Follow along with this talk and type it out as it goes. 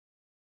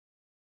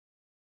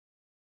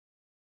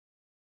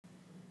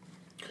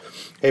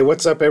Hey,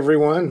 what's up,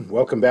 everyone?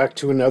 Welcome back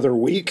to another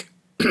week.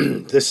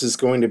 This is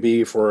going to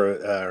be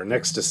for our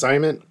next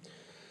assignment,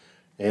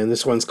 and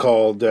this one's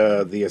called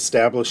the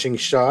establishing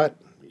shot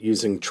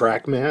using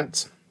track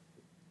mats.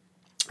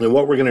 And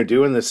what we're going to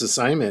do in this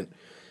assignment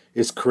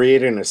is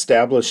create an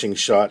establishing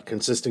shot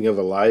consisting of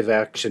a live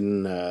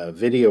action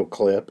video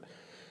clip,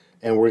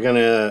 and we're going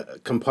to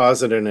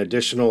composite an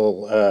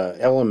additional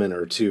element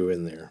or two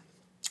in there.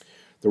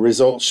 The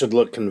results should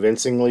look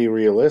convincingly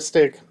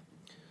realistic.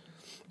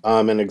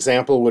 An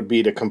example would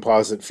be to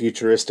composite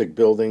futuristic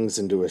buildings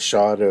into a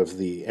shot of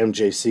the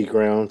MJC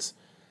grounds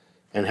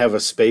and have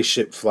a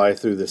spaceship fly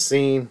through the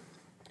scene.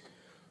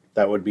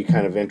 That would be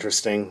kind of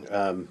interesting.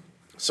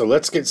 So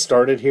let's get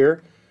started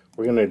here.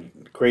 We're going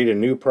to create a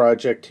new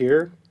project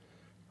here.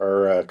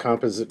 Our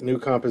new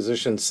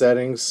composition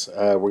settings.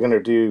 We're going to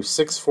do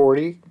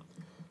 640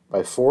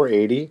 by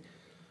 480.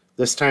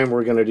 This time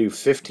we're going to do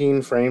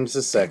 15 frames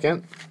a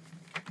second.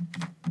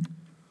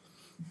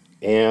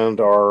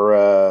 And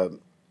our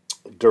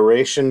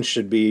duration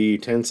should be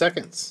 10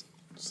 seconds.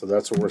 So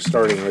that's what we're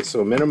starting with.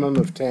 So a minimum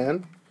of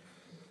 10.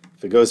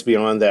 If it goes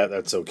beyond that,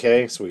 that's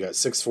okay. So we got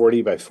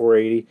 640 by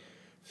 480,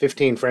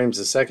 15 frames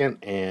a second,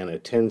 and a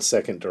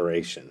 10-second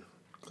duration.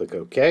 Click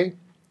OK.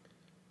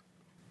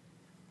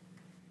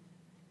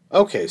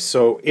 Okay,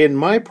 so in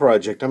my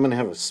project, I'm going to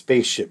have a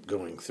spaceship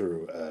going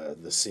through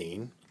the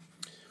scene.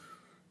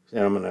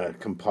 And I'm going to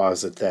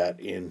composite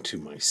that into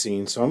my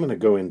scene. So I'm going to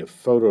go into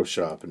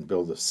Photoshop and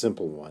build a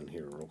simple one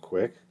here real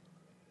quick.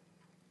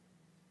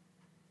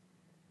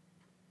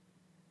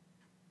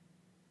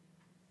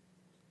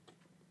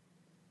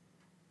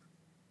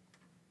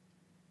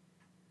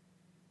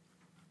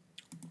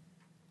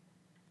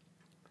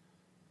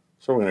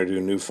 So we're going to do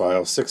a new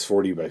file,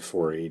 640 by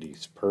 480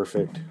 is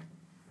perfect.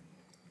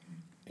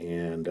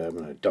 And I'm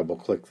going to double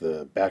click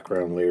the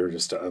background layer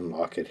just to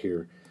unlock it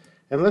here.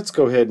 And let's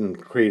go ahead and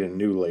create a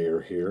new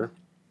layer here.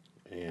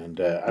 And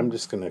I'm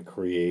just going to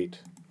create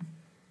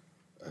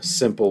a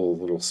simple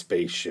little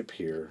spaceship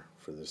here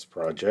for this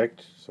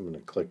project. So I'm going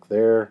to click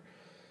there.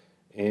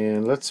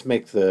 And let's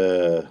make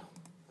the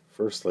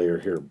first layer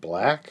here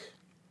black.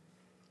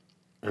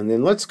 And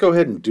then let's go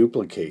ahead and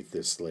duplicate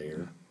this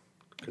layer.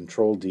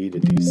 Control D to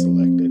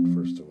deselect it,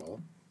 first of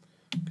all.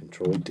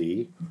 Control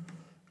D.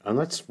 And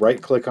let's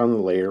right click on the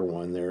layer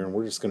one there, and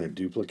we're just going to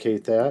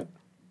duplicate that.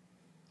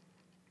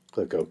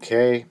 Click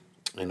OK,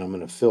 and I'm going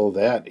to fill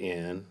that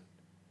in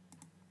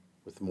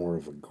with more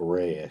of a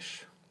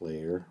grayish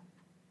layer.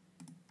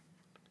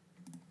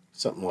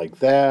 Something like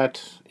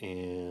that,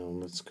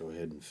 and let's go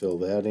ahead and fill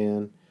that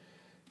in.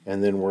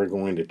 And then we're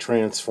going to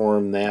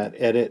transform that,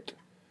 edit,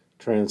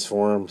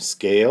 transform,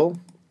 scale.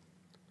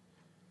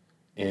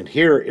 And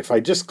here, if I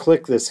just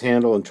click this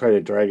handle and try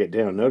to drag it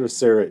down, notice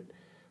there it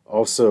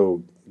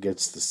also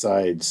gets the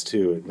sides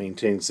too. It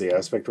maintains the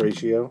aspect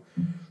ratio.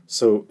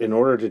 So in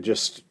order to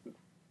just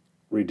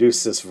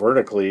reduce this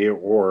vertically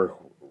or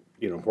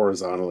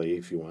horizontally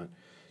if you want,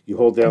 you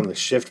hold down the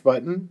shift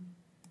button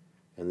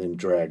and then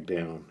drag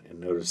down. And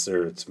notice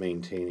there it's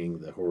maintaining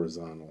the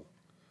horizontal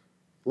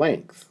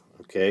length.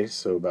 Okay,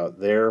 so about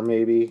there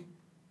maybe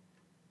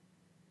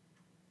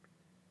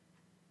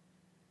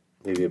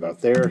about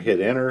there, hit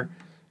enter,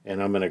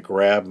 and I'm going to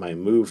grab my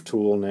move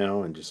tool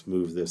now and just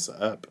move this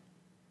up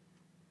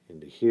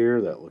into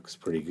here. That looks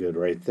pretty good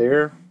right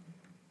there.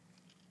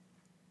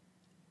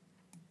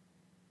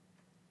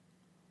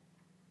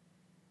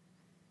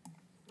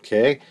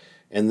 Okay,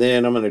 and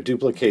then I'm going to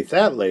duplicate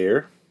that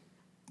layer,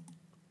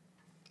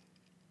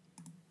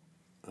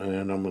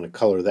 and I'm going to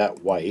color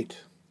that white.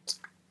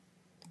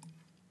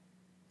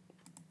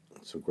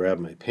 So grab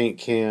my paint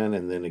can,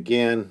 and then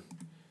again,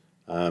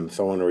 if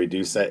I want to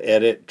reduce that,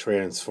 edit,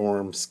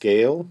 transform,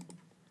 scale.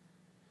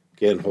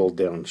 Again, hold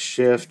down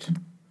shift.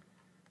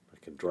 I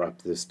can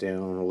drop this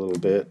down a little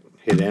bit,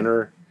 hit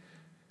enter,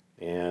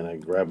 and I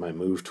grab my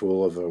move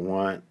tool if I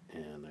want,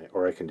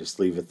 or I can just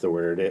leave it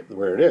where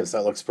it is.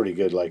 That looks pretty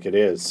good like it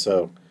is.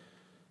 So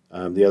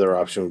the other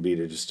option would be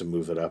to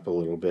move it up a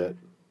little bit.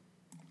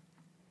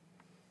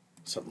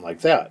 Something like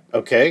that.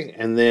 Okay,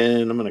 and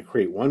then I'm going to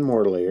create one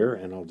more layer,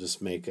 and I'll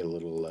just make a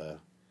little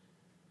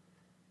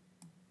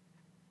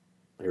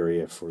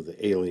area for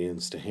the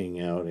aliens to hang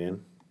out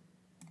in.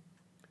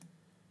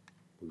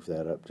 Move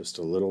that up just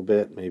a little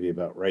bit, maybe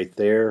about right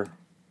there.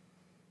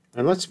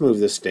 And let's move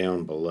this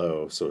down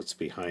below so it's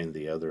behind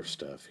the other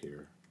stuff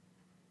here.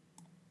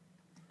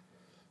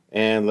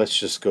 And let's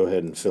just go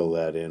ahead and fill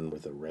that in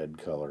with a red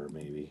color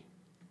maybe.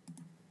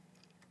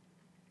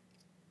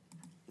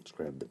 Let's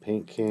grab the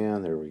paint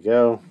can, there we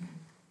go.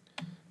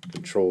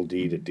 Control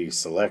D to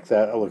deselect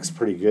that. That looks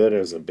pretty good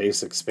as a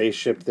basic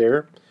spaceship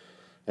there.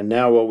 And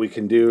now what we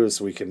can do is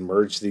we can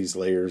merge these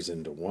layers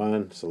into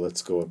one. So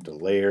let's go up to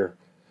layer.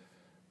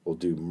 We'll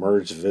do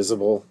merge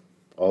visible.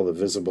 All the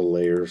visible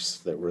layers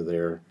that were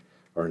there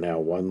are now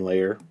one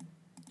layer.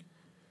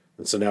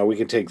 And so now we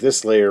can take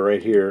this layer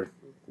right here,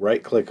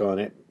 right click on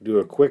it, do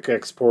a quick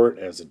export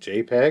as a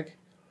JPEG.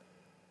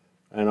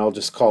 And I'll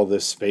just call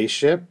this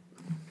spaceship.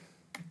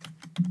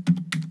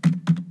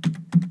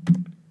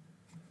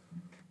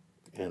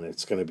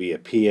 it's going to be a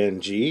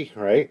PNG,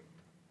 right?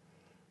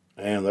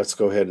 And let's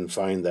go ahead and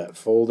find that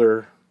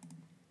folder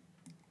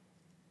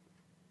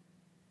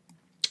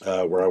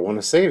where I want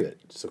to save it.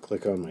 So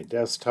click on my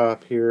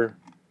desktop here.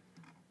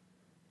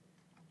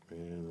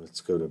 And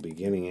let's go to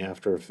Beginning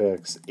After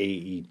Effects,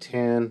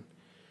 AE10.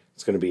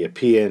 It's going to be a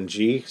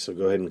PNG, so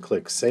go ahead and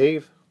click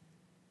Save.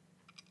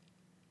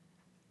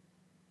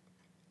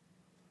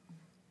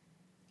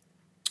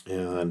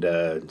 And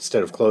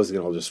instead of closing it,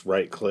 I'll just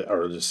right-click,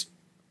 or just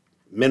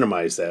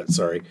minimize that,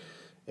 sorry,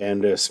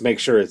 and just make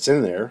sure it's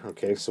in there.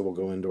 Okay, so we'll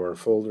go into our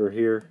folder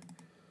here,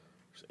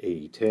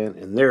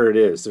 AE10, and there it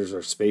is. There's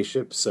our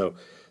spaceship. So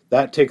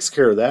that takes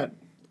care of that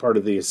part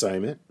of the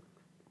assignment.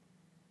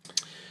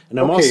 And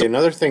I'm also,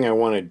 another thing I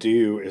want to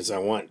do is I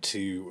want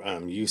to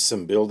use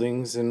some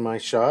buildings in my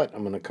shot.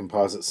 I'm going to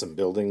composite some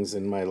buildings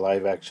in my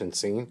live action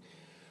scene.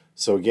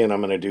 So again,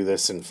 I'm going to do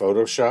this in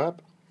Photoshop,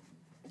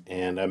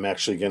 and I'm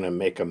actually going to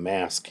make a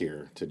mask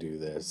here to do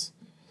this.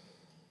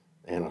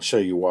 And I'll show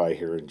you why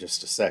here in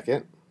just a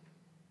second.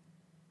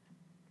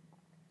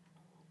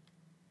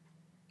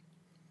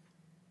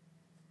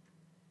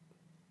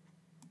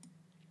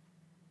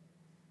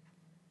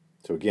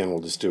 So again, we'll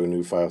just do a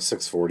new file.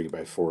 640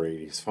 by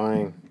 480 is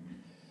fine.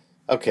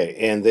 Okay,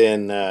 and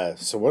then,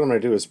 so what I'm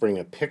going to do is bring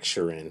a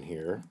picture in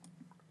here.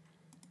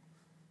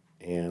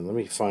 And let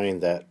me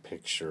find that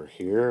picture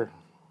here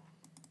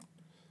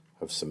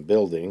of some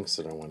buildings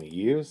that I want to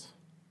use.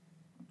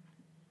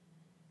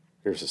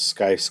 Here's a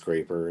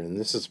skyscraper, and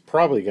this is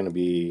probably going to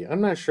be,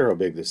 I'm not sure how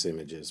big this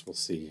image is. We'll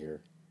see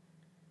here.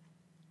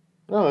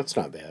 Oh, that's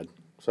not bad.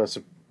 So that's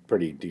a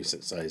pretty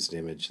decent sized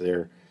image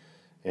there.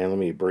 And let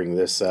me bring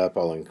this up.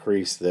 I'll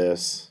increase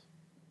this.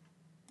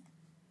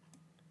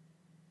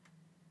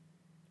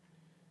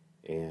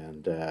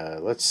 And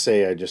let's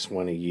say I just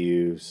want to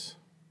use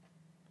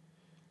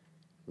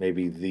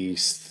maybe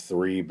these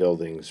 3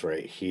 buildings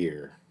right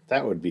here.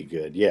 That would be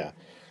good, yeah.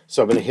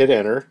 So I'm going to hit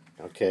enter,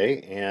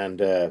 okay,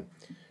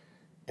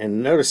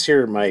 and notice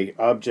here my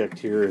object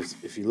here is,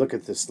 if you look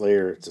at this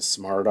layer, it's a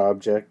smart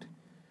object.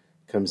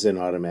 Comes in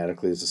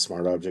automatically as a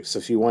smart object. So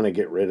if you want to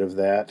get rid of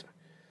that,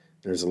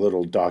 there's a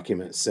little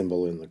document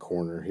symbol in the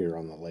corner here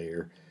on the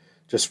layer.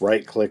 Just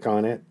right click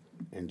on it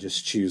and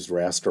just choose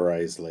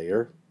rasterize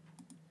layer.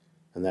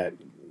 And that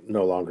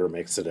no longer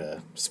makes it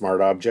a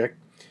smart object.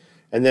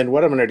 And then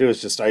what I'm going to do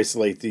is just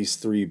isolate these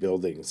 3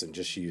 buildings and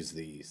just use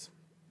these.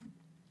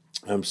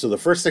 So the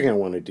first thing I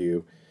want to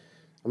do,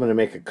 I'm going to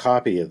make a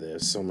copy of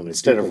this. So I'm going to,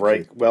 instead of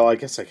well, I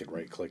guess I could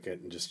right click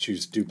it and just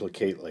choose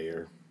duplicate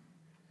layer.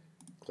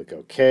 Click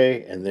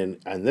OK. And then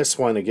on this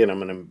one, again, I'm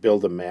going to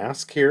build a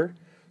mask here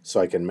so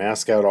I can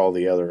mask out all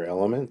the other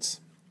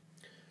elements.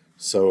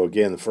 So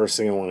again, the first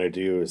thing I want to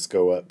do is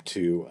go up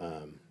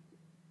to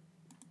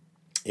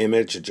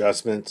Image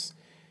Adjustments,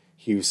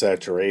 Hue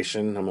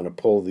Saturation. I'm going to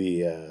pull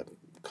the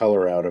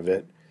color out of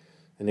it.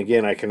 And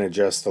again, I can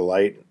adjust the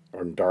light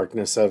or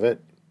darkness of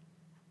it.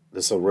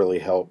 This will really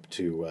help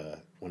to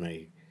when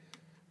I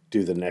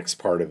do the next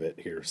part of it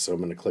here. So I'm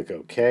going to click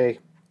OK.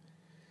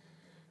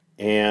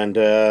 And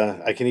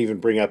I can even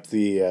bring up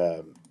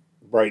the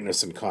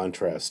brightness and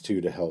contrast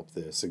too to help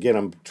this. Again,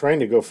 I'm trying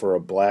to go for a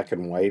black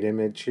and white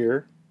image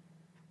here.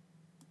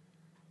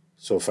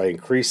 So if I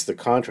increase the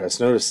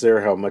contrast, notice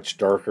there how much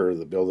darker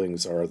the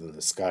buildings are than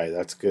the sky.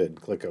 That's good.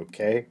 Click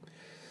OK.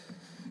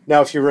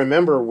 Now, if you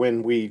remember,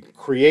 when we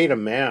create a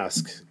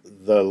mask,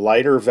 the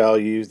lighter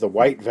values, the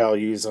white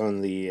values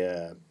on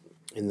the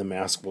in the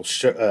mask will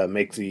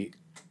make the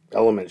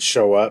elements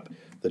show up.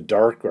 The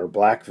dark or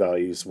black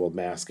values will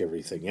mask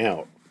everything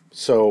out.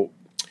 So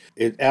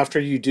after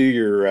you do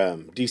your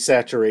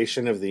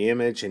desaturation of the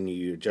image and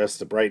you adjust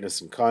the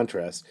brightness and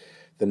contrast,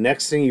 the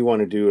next thing you want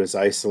to do is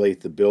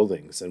isolate the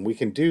buildings. And we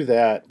can do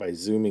that by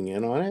zooming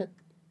in on it.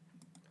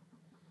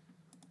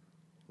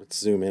 Let's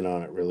zoom in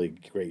on it, really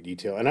great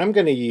detail. And I'm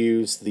going to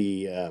use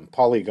the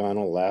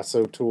polygonal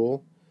lasso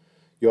tool.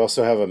 You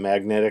also have a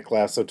magnetic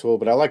lasso tool,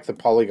 but I like the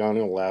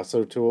polygonal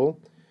lasso tool.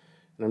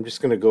 And I'm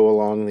just going to go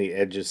along the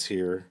edges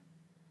here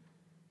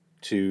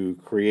to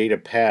create a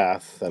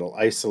path that'll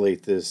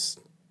isolate this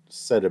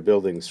set of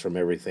buildings from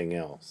everything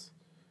else.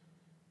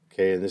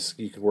 Okay, and this,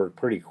 you can work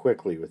pretty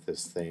quickly with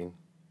this thing.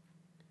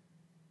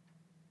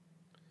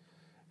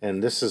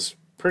 And this is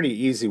pretty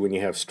easy when you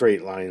have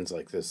straight lines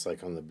like this,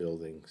 like on the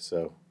building.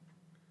 So,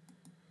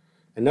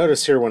 and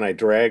notice here when I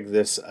drag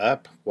this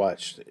up,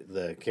 watch,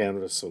 the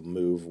canvas will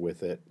move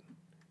with it.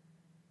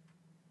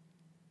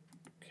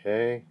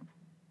 Okay.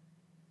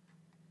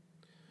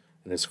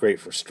 And it's great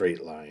for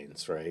straight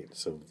lines, right?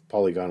 So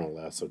polygonal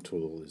lasso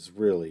tool is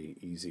really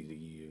easy to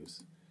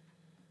use.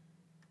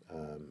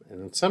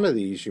 And in some of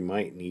these you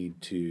might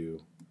need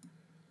to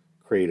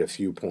create a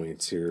few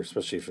points here,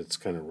 especially if it's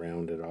kind of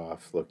rounded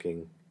off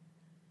looking.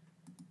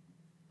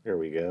 There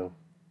we go.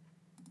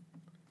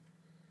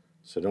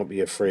 So don't be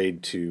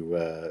afraid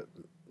to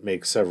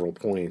make several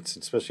points,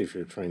 especially if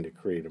you're trying to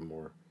create a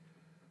more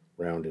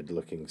rounded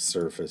looking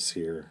surface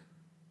here.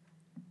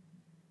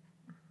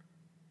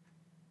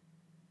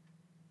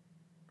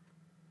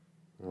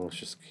 Well, let's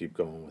just keep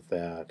going with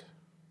that.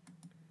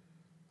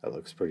 That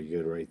looks pretty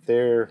good right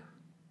there.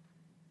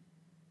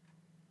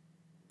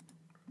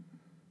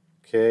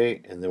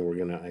 Okay, and then we're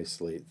going to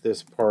isolate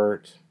this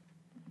part.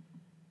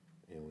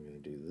 And we're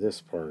going to do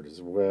this part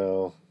as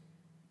well.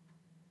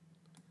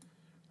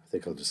 I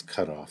think I'll just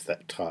cut off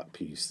that top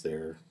piece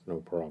there. No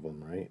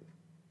problem, right?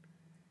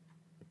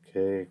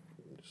 Okay,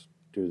 just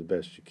do the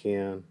best you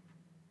can.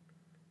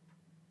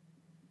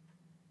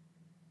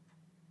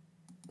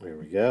 There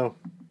we go.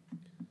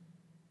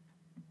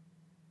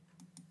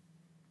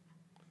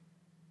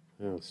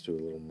 Now let's do a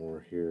little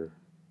more here.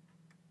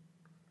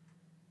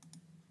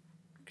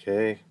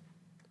 Okay.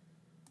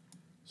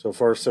 So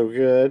far so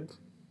good.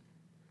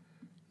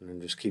 And then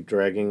just keep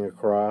dragging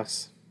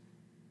across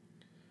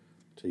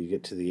till you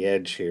get to the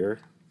edge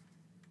here.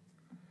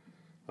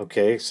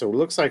 Okay, so it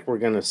looks like we're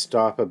going to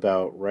stop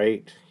about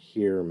right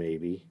here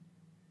maybe.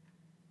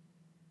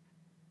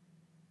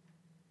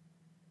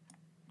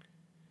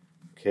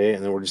 Okay,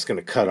 and then we're just going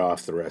to cut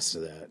off the rest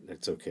of that.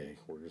 It's okay.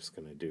 We're just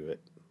going to do it.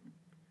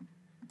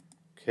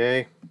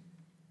 Okay.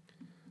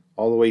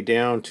 All the way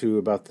down to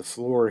about the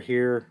floor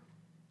here.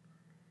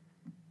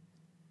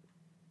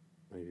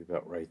 Maybe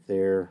about right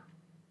there.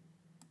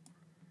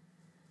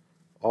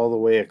 All the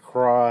way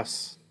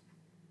across.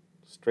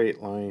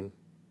 Straight line.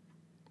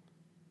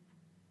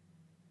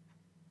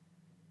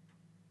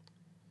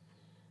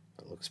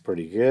 That looks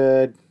pretty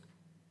good.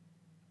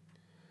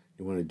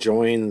 You want to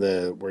join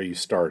where you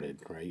started,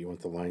 right? You want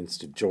the lines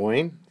to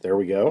join. There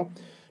we go.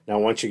 Now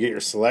once you get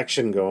your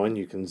selection going,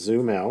 you can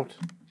zoom out,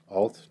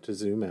 Alt to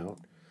zoom out,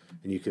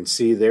 and you can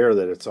see there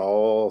that it's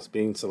all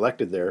being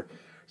selected there.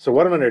 So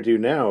what I'm going to do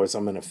now is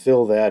I'm going to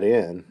fill that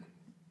in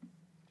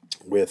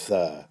with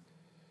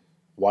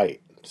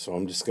white. So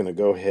I'm just going to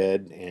go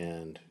ahead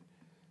and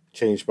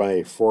change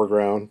my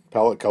foreground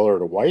palette color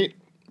to white,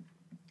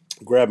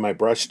 grab my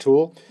brush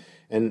tool,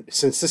 and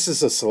since this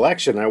is a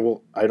selection,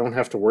 I don't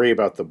have to worry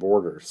about the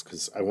borders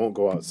because I won't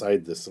go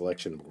outside the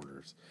selection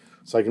borders.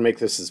 So I can make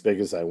this as big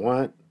as I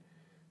want,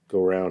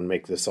 go around and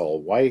make this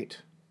all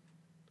white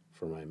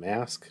for my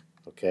mask,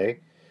 okay?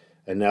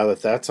 And now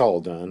that that's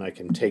all done, I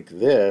can take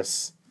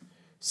this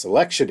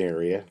selection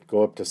area,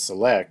 go up to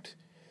select,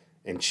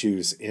 and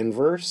choose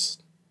inverse.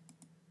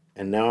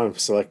 And now I'm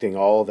selecting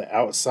all the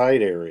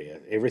outside area,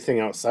 everything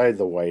outside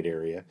the white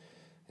area,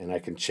 and I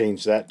can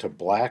change that to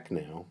black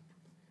now.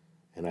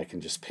 And I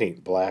can just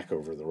paint black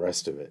over the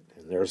rest of it.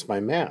 And there's my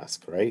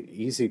mask, right?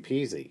 Easy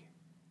peasy.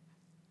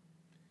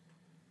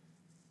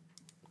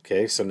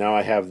 Okay, so now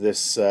I have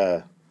this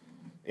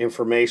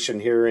information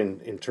here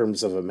in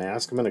terms of a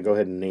mask. I'm going to go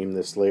ahead and name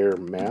this layer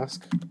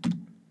mask.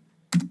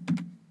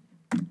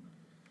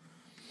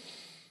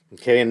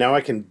 Okay, and now I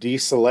can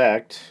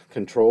deselect,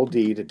 Control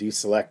D to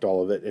deselect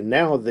all of it. And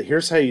now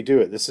here's how you do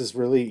it. This is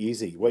really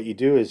easy. What you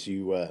do is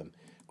you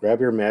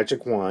grab your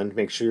magic wand,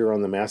 make sure you're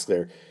on the mask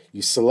layer.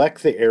 You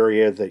select the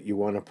area that you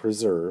want to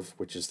preserve,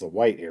 which is the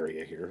white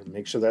area here.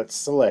 Make sure that's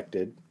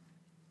selected.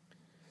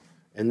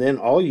 And then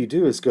all you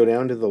do is go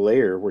down to the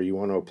layer where you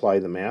want to apply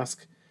the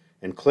mask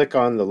and click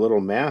on the little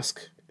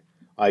mask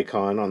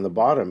icon on the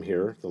bottom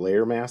here, the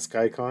layer mask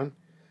icon.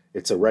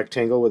 It's a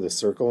rectangle with a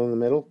circle in the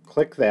middle.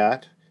 Click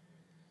that.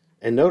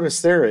 And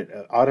notice there it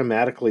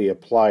automatically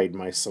applied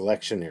my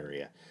selection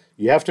area.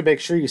 You have to make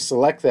sure you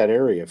select that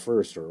area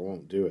first or it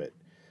won't do it.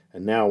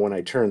 And now when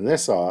I turn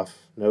this off,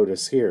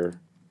 notice here,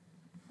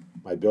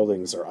 my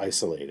buildings are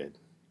isolated.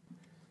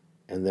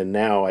 And then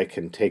now I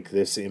can take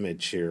this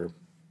image here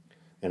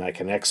and I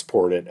can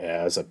export it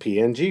as a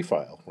PNG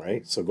file,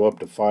 right? So go up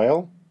to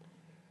File,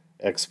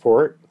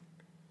 Export,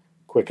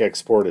 Quick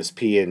Export as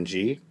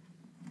PNG.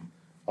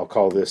 I'll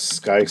call this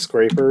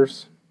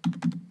Skyscrapers.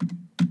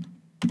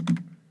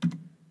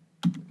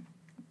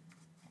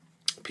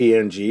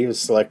 PNG is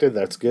selected,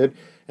 that's good.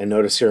 And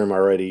notice here I'm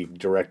already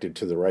directed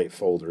to the right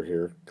folder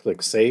here.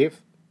 Click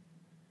Save.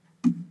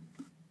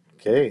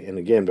 Okay, and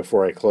again,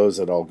 before I close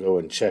it, I'll go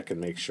and check and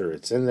make sure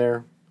it's in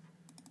there.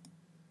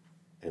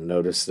 And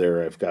notice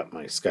there I've got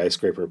my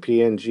skyscraper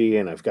PNG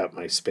and I've got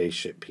my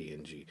spaceship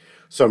PNG.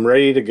 So I'm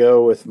ready to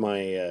go with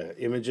my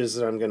images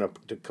that I'm going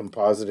to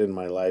composite in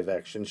my live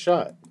action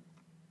shot.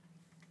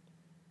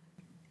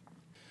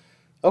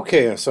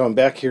 Okay, so I'm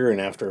back here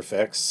in After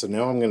Effects. So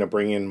now I'm going to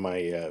bring in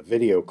my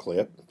video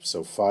clip.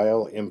 So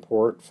File,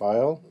 Import,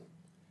 File.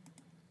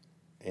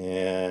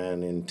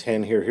 And in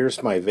 10 here,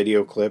 here's my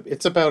video clip.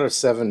 It's about a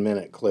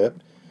 7-minute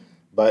clip,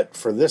 but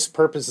for this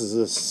purposes of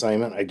this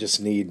assignment, I just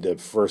need the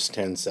first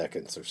 10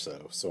 seconds or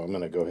so. So I'm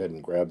going to go ahead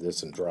and grab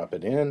this and drop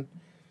it in.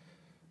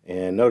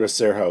 And notice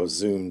there how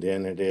zoomed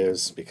in it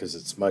is because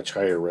it's much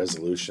higher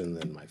resolution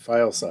than my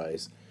file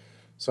size.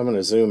 So I'm going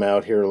to zoom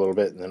out here a little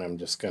bit, and then I'm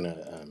just going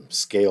to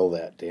scale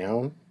that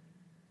down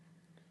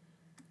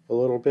a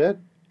little bit.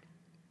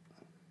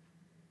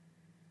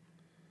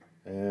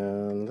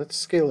 And let's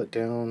scale it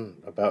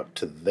down about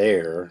to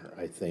there,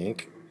 I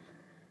think.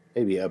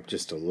 Maybe up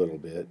just a little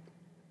bit.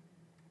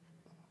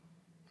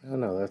 Oh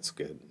no, that's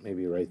good.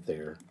 Maybe right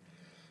there.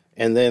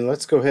 And then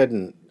let's go ahead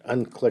and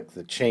unclick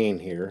the chain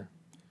here.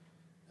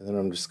 And then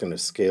I'm just going to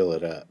scale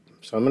it up.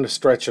 So I'm going to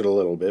stretch it a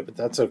little bit, but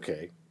that's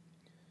okay.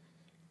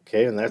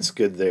 Okay, and that's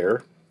good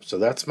there. So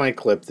that's my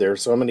clip there.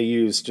 So I'm going to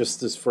use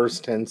just this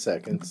first 10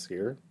 seconds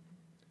here.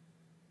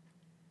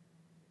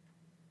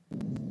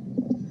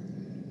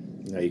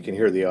 Now you can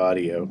hear the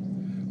audio.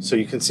 So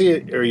you can see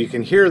it, or you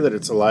can hear that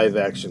it's a live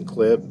action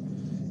clip.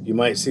 You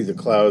might see the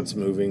clouds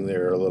moving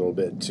there a little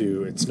bit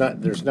too. It's not,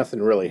 there's nothing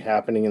really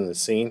happening in the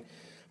scene,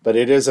 but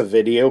it is a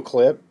video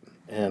clip,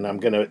 and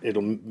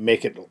it'll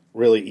make it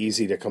really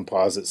easy to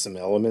composite some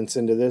elements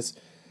into this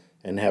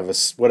and have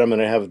what I'm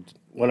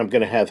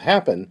going to have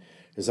happen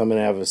is I'm going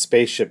to have a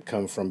spaceship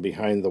come from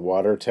behind the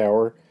water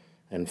tower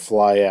and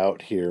fly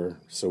out here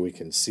so we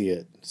can see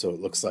it. So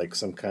it looks like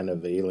some kind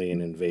of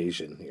alien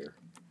invasion here.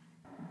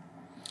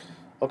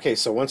 Okay,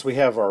 so once we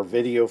have our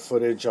video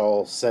footage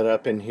all set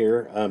up in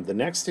here, the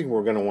next thing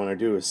we're going to want to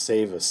do is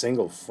save a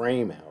single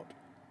frame out.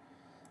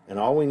 And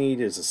all we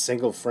need is a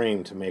single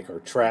frame to make our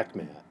track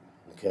mat.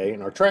 Okay,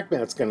 and our track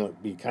mat's going to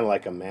be kind of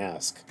like a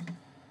mask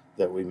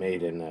that we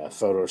made in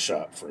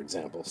Photoshop, for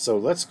example. So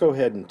let's go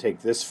ahead and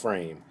take this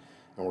frame,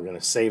 and we're going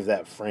to save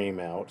that frame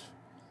out.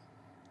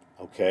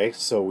 Okay,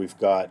 so we've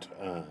got,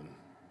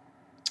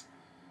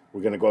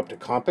 we're going to go up to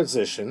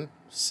Composition,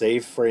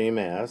 Save Frame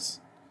As,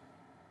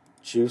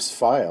 choose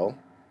File,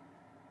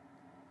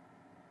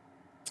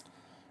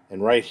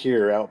 and right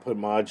here, Output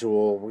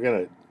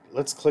Module,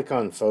 let's click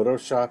on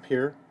Photoshop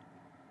here,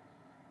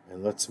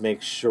 and let's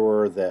make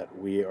sure that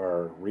we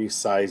are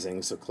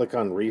resizing. So click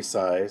on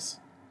Resize.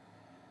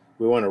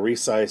 We want to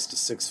resize to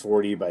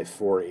 640 by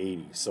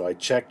 480. So I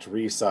checked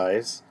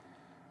Resize.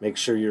 Make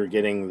sure you're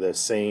getting the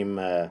same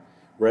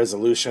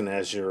resolution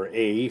as your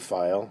AE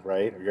file,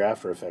 right, or your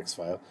After Effects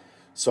file.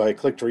 So I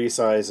clicked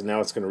Resize, and now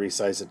it's going to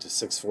resize it to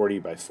 640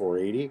 by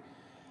 480.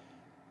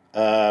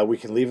 We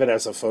can leave it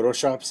as a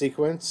Photoshop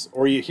sequence,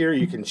 or you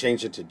can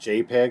change it to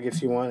JPEG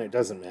if you want. It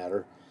doesn't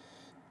matter.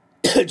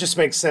 It just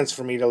makes sense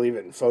for me to leave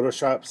it in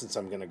Photoshop since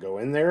I'm going to go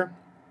in there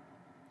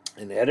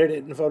and edit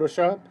it in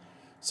Photoshop.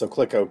 So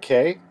click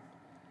OK.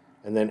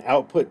 And then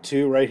output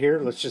to right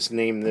here, let's just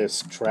name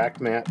this track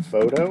mat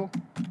photo.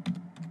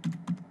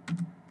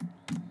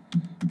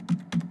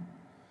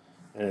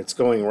 And it's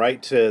going right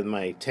to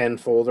my 10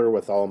 folder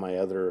with all my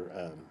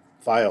other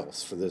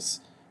files for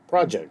this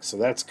project. So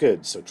that's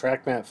good. So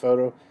track mat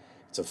photo,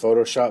 it's a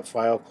Photoshop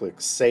file.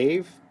 Click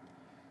Save.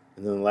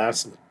 And then the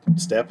last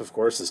step, of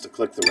course, is to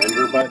click the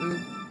render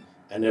button.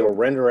 And it'll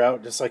render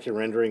out just like you're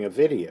rendering a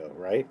video,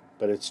 right?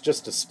 But it's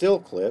just a still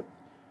clip.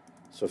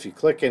 So if you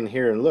click in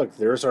here and look,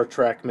 there's our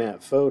track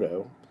mat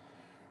photo.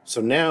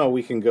 So now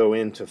we can go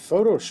into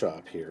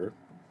Photoshop here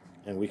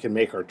and we can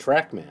make our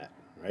track mat,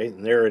 right?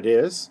 And there it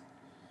is.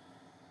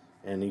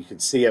 And you can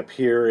see up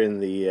here in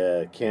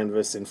the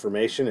canvas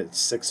information, it's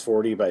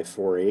 640 by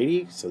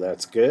 480, so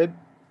that's good.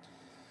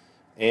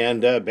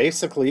 And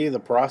basically the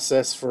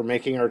process for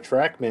making our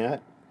track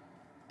mat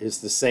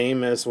is the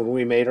same as when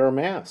we made our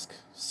mask.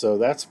 So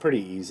that's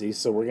pretty easy.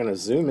 So we're going to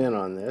zoom in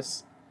on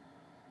this.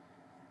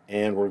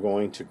 And we're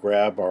going to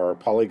grab our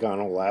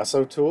polygonal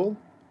lasso tool,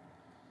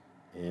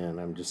 and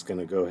I'm just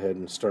going to go ahead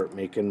and start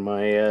making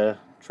my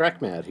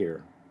track mat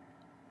here,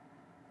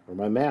 or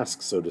my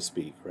mask, so to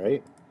speak,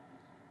 right?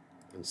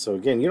 And so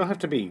again, you don't have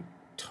to be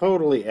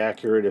totally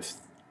accurate if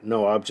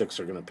no objects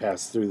are going to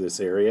pass through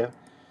this area,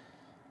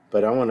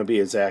 but I want to be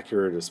as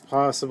accurate as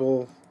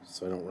possible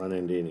so I don't run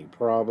into any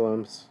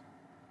problems.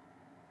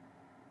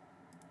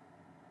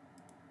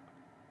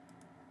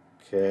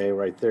 Okay,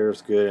 right there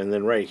is good, and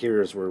then right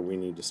here is where we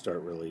need to start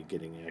really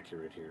getting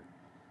accurate here.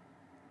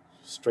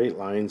 Straight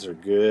lines are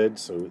good,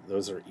 so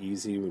those are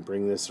easy. We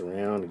bring this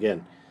around.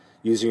 Again,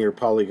 using your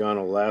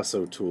polygonal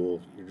lasso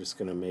tool, you're just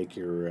going to make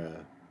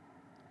your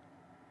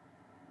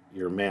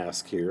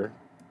mask here.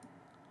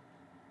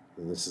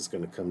 And this is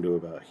going to come to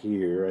about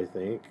here, I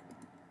think.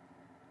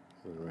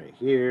 And right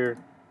here.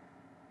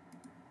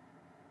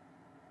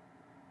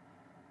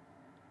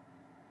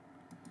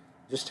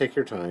 Just take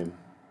your time.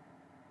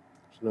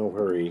 No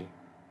hurry.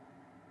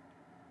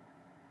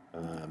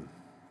 And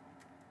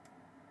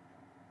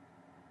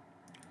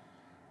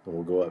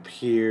we'll go up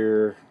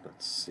here.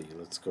 Let's see.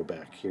 Let's go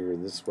back here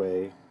this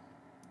way.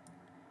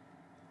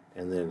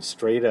 And then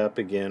straight up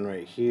again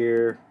right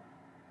here.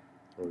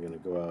 We're going to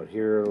go out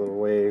here a little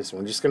ways.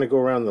 We're just going to go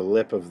around the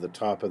lip of the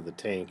top of the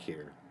tank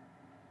here.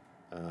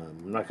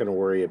 I'm not going to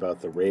worry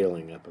about the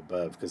railing up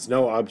above because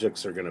no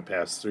objects are going to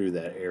pass through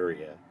that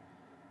area.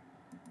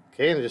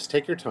 Okay, and just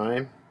take your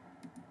time.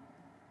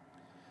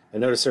 And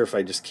notice there, if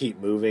I just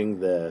keep moving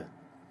the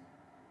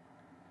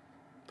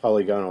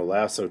polygonal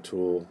lasso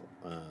tool,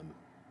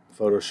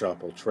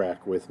 Photoshop will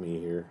track with me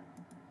here.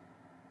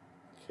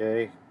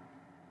 Okay.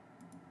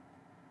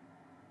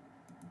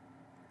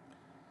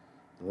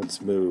 Let's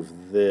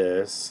move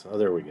this. Oh,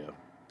 there we go.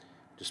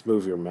 Just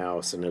move your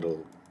mouse and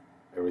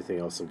everything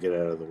else will get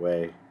out of the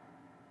way.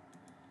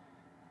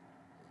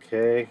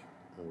 Okay.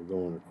 And we're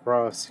going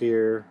across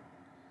here.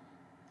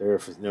 There,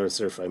 notice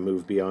there, if I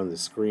move beyond the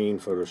screen,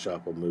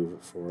 Photoshop will move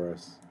it for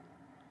us.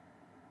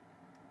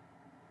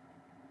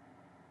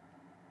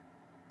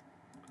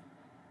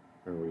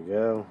 There we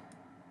go.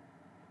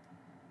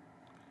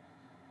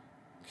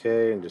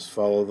 Okay, and just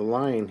follow the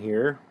line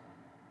here.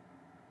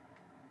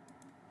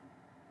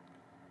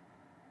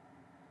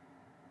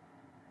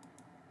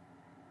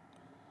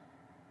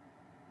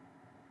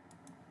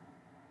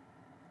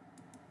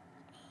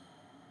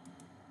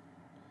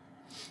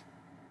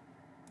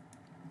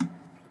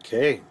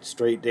 Okay,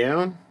 straight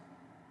down,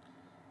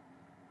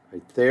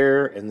 right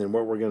there, and then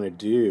what we're going to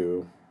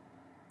do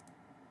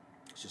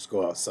is just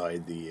go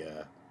outside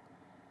the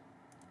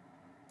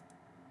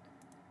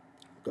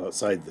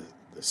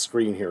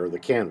screen here, or the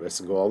canvas,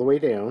 and go all the way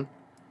down,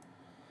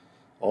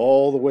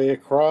 all the way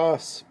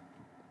across,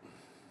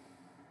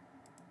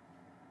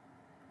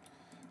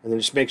 and then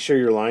just make sure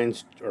your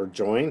lines are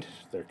joined,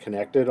 they're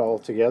connected all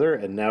together.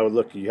 And now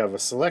look, you have a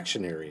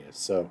selection area,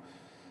 so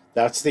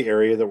that's the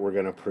area that we're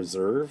going to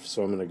preserve.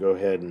 So I'm going to go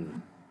ahead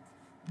and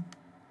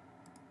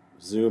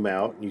zoom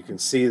out. You can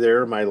see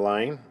there my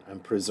line. I'm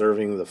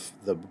preserving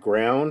the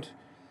ground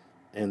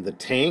and the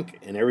tank,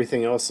 and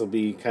everything else will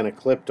be kind of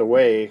clipped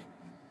away.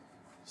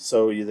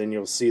 So then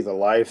you'll see the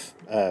live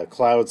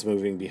clouds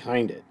moving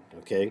behind it.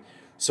 Okay.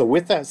 So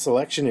with that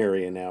selection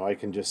area now, I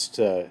can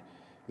just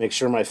make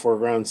sure my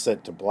foreground's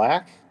set to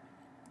black.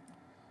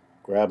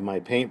 Grab my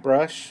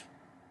paintbrush.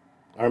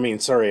 I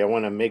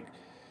want to make.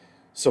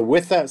 So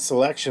with that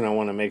selection, I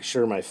want to make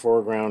sure my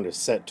foreground is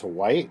set to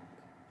white.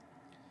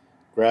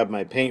 Grab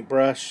my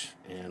paintbrush,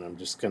 and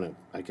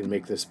I can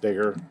make this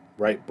bigger,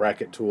 right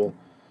bracket tool,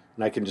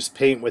 and I can just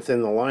paint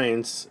within the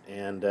lines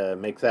and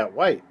make that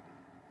white.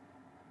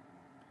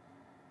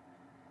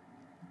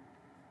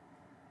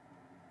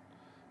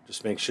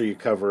 Just make sure you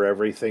cover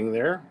everything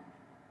there.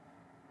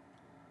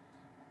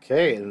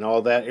 Okay, and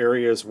all that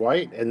area is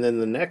white. And then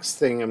the next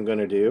thing I'm going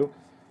to do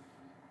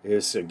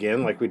is,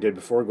 again, like we did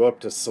before, go up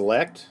to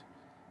Select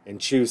and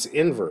choose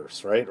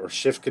Inverse, right? Or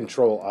Shift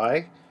Control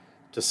I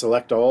to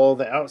select all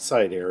the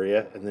outside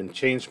area, and then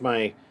change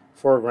my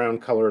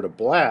foreground color to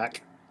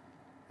black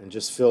and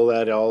just fill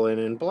that all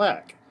in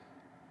black.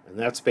 And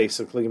that's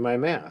basically my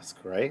mask,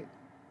 right?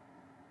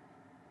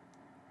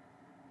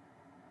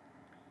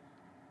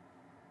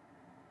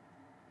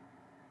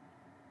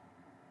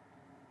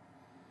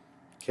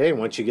 Okay,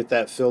 once you get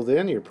that filled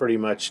in, you're pretty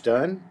much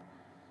done.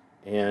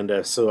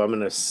 And so I'm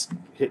going to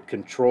hit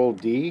Control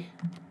D,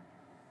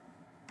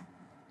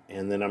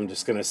 and then I'm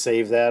just going to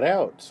save that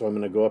out. So I'm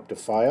going to go up to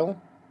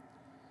File.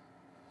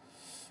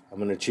 I'm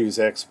going to choose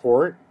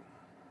Export,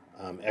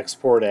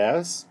 Export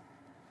As.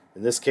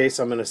 In this case,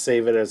 I'm going to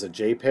save it as a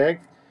JPEG.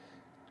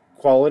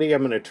 Quality,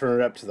 I'm going to turn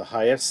it up to the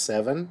highest,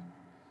 7.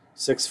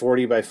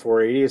 640 by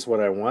 480 is what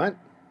I want,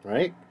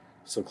 right?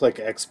 So click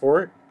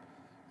Export.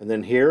 And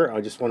then here,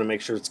 I just want to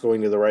make sure it's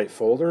going to the right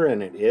folder,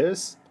 and it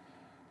is.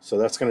 So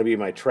that's going to be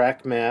my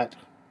track matte,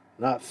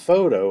 not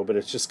photo, but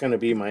it's just going to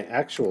be my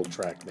actual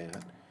track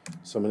matte.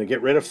 So I'm going to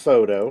get rid of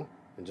photo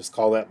and just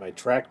call that my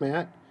track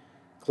matte.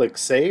 Click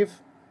Save.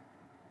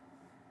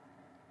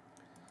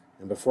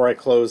 And before I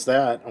close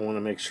that, I want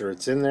to make sure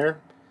it's in there.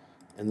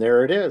 And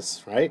there it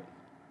is, right?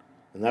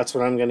 And that's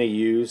what I'm going to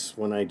use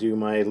when I do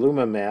my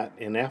Luma Matte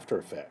in After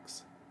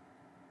Effects.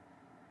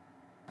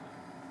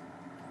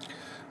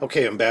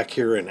 Okay, I'm back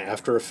here in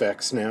After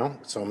Effects now,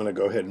 so I'm going to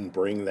go ahead and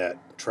bring that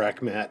track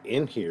matte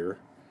in here.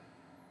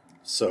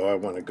 So I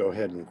want to go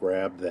ahead and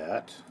grab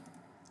that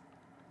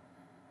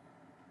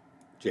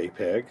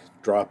JPEG,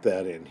 drop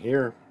that in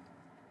here.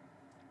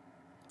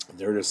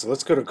 There it is. So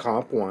let's go to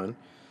Comp 1.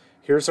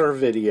 Here's our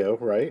video,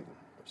 right?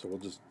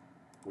 So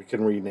we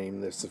can rename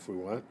this if we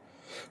want.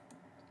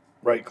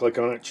 Right click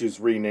on it, choose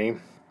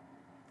Rename.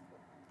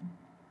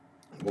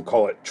 We'll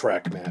call it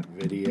Track Matte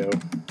Video.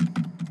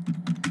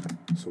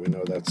 So we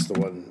know that's the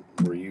one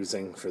we're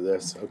using for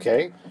this.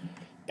 Okay.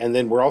 And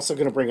then we're also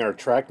going to bring our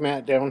track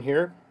matte down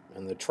here.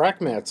 And the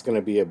track matte's going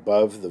to be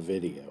above the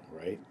video,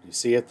 right? You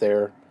see it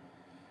there.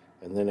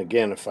 And then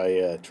again, if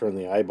I turn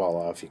the eyeball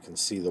off, you can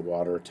see the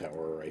water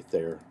tower right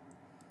there.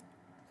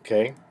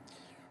 Okay.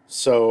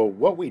 So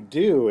what we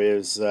do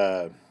is,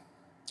 again,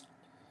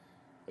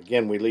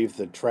 we leave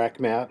the track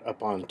matte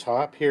up on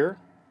top here.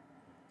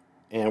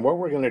 And what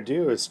we're going to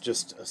do is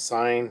just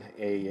assign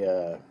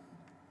a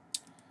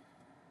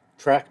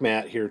track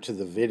matte here to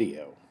the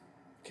video,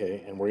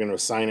 okay, and we're going to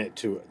assign it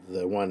to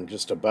the one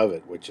just above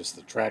it, which is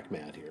the track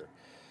matte here.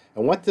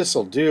 And what this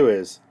will do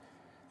is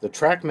the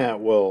track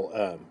matte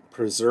will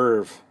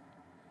preserve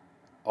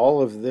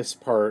all of this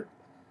part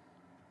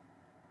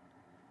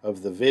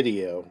of the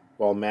video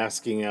while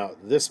masking out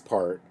this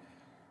part,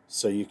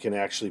 so you can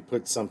actually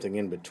put something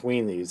in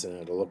between these and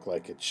it'll look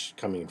like it's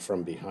coming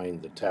from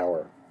behind the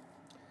tower.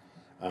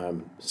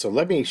 So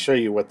let me show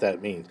you what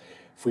that means.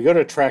 If we go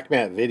to Track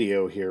Matte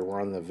Video here, we're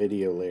on the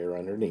video layer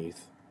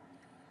underneath.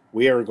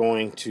 We are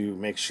going to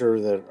make sure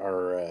that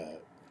our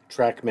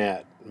Track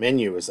Matte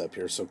menu is up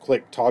here. So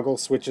click Toggle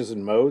Switches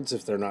and Modes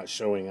if they're not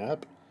showing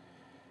up.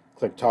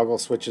 Click Toggle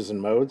Switches and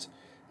Modes.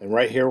 And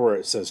right here where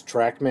it says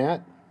Track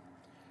Matte,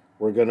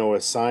 we're going to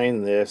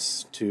assign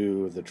this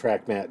to the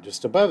Track Matte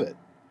just above it.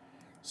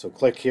 So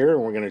click here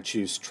and we're going to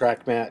choose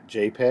Track Matte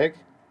JPEG.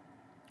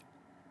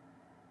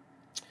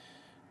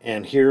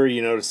 And here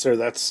you notice there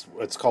that's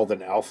what's called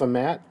an alpha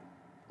matte,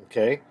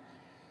 okay?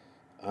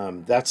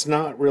 That's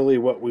not really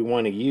what we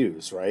want to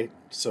use, right?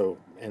 So,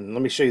 and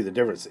let me show you the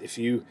difference. If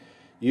you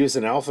use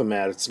an alpha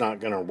matte, it's not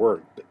going to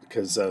work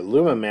because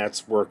Luma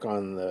mattes work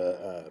on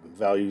the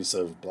values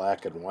of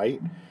black and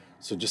white.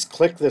 So just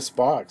click this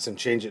box and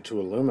change it to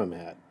a Luma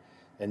matte.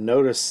 And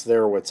notice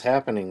there what's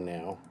happening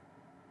now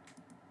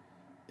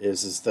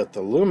is that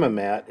the Luma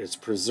matte is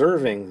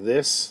preserving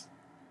this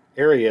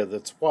area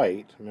that's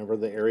white. Remember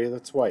the area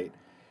that's white?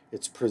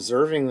 It's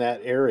preserving that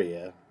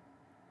area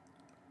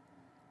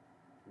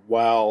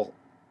while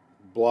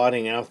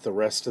blotting out the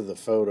rest of the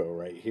photo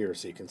right here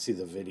so you can see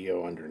the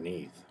video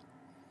underneath.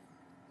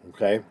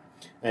 Okay?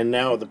 And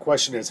now the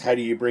question is, how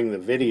do you bring the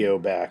video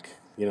back,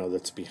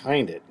 that's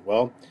behind it?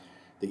 Well,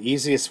 the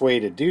easiest way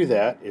to do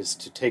that is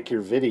to take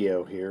your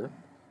video here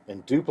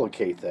and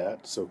duplicate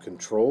that. So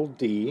Control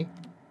D.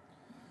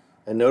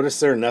 And notice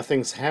there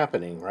nothing's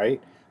happening,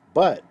 right?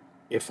 But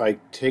if I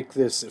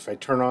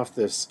turn off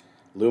this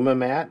Luma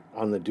matte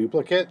on the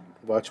duplicate,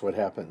 watch what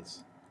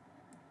happens.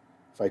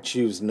 If I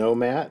choose no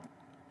matte,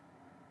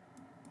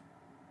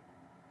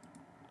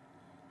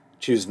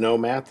 choose no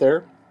matte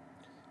there,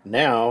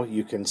 now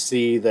you can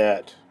see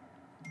that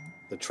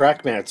the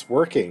track matte's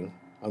working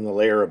on the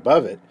layer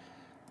above it,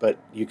 but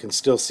you can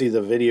still see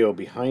the video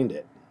behind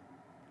it.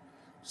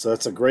 So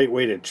that's a great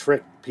way to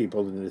trick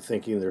people into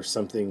thinking there's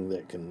something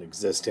that can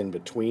exist in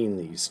between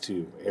these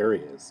two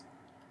areas.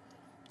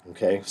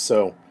 Okay,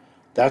 so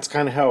that's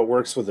kind of how it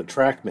works with the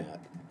track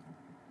matte.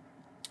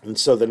 And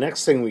so the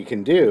next thing we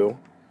can do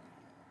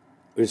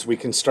is we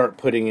can start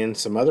putting in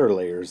some other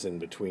layers in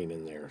between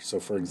in there. So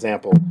for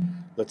example,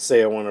 let's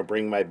say I want to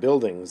bring my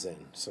buildings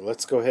in. So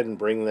let's go ahead and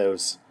bring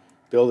those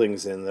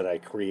buildings in that I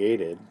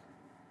created.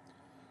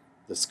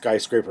 The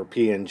skyscraper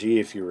PNG,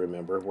 if you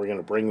remember. We're going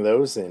to bring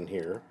those in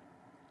here.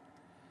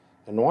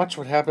 And watch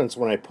what happens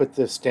when I put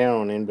this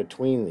down in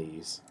between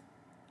these.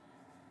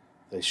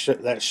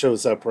 That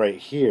shows up right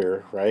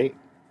here, right?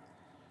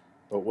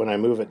 But when I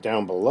move it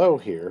down below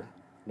here,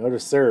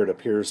 notice there it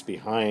appears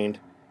behind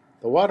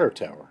the water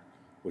tower,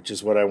 which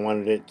is what I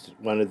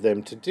wanted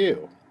them to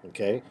do.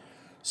 Okay,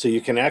 so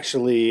you can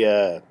actually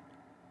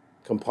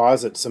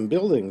composite some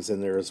buildings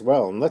in there as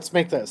well. And let's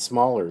make that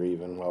smaller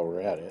even while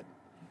we're at it.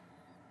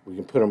 We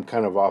can put them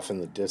kind of off in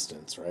the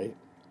distance, right?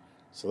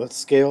 So let's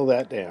scale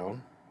that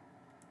down.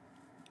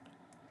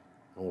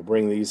 And we'll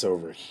bring these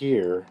over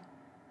here.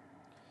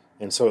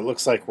 And so it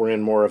looks like we're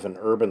in more of an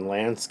urban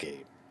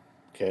landscape.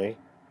 Okay,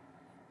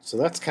 so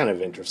that's kind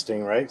of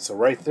interesting, right? So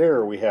right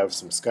there we have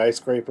some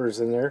skyscrapers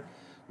in there.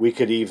 We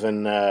could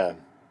even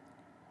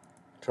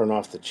turn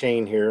off the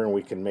chain here, and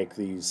we can make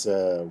these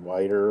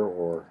wider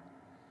or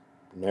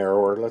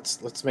narrower.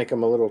 Let's make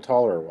them a little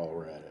taller while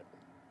we're at it.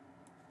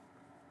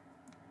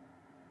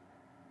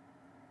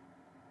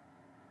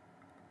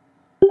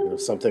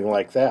 Something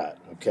like that.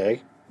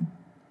 Okay.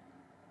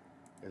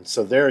 And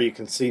so there you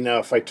can see now.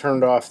 If I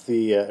turned off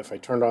the if I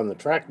turned on the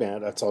track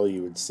matte, that's all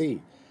you would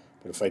see.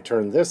 But if I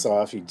turned this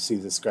off, you'd see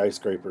the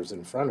skyscrapers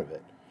in front of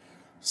it.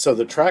 So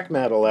the track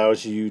matte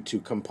allows you to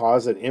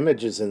composite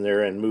images in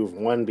there and move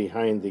one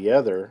behind the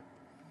other.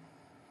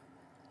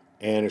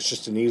 And it's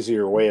just an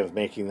easier way of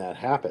making that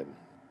happen.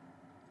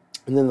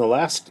 And then the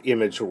last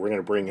image we're going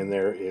to bring in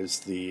there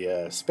is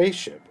the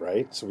spaceship,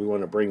 right? So we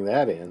want to bring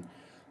that in.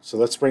 So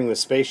let's bring the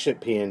spaceship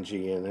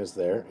PNG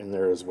in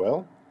there as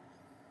well.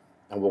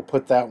 And we'll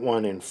put that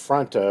one in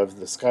front of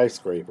the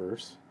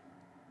skyscrapers.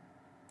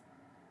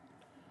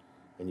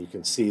 And you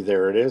can see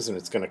there it is, and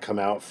it's going to come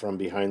out from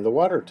behind the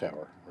water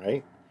tower,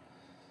 right?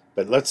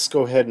 But let's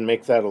go ahead and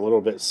make that a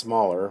little bit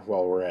smaller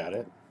while we're at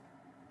it.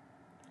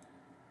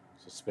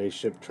 So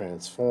spaceship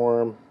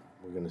transform.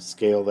 We're going to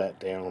scale that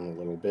down a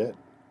little bit.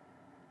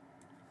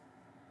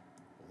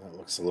 That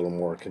looks a little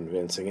more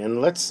convincing. And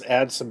let's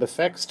add some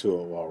effects to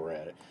it while we're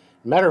at it.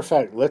 Matter of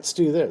fact, let's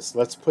do this.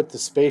 Let's put the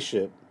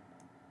spaceship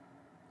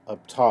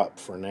up top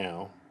for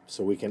now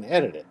so we can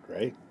edit it,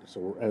 right?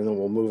 And then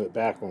we'll move it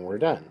back when we're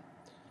done.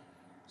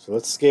 So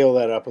let's scale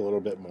that up a little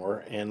bit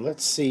more, and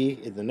let's see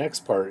in the next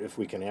part if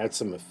we can add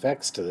some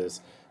effects to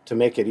this to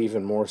make it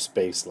even more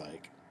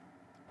space-like.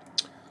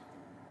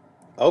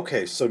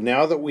 Okay, so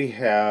now that we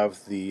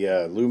have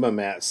the Luma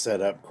matte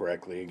set up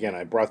correctly, again,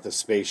 I brought the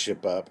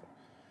spaceship up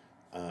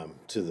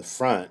to the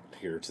front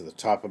here, to the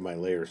top of my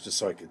layers, just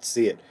so I could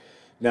see it.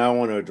 Now I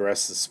want to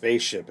address the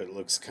spaceship. It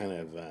looks kind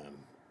of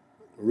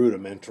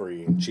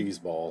rudimentary and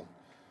cheeseball,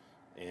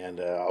 and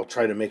I'll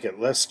try to make it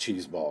less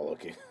cheeseball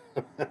looking.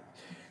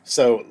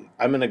 So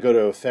I'm going to go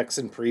to effects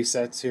and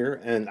presets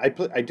here, and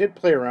I did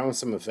play around with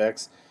some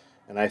effects,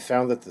 and I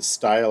found that the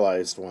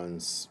stylized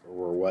ones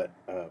were what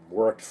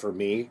worked for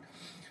me.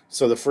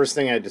 So the first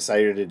thing I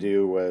decided to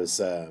do was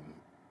I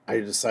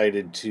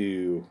decided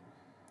to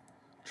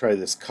try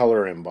this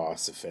color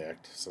emboss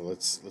effect. So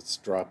let's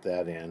drop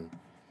that in,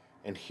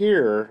 and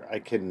here I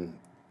can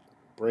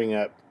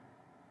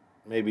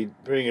maybe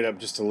bring it up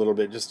just a little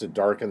bit, just to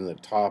darken the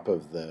top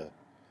of the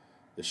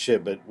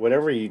ship. But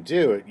whatever you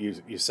do,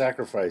 you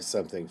sacrifice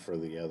something for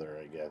the other,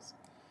 I guess.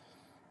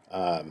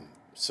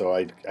 So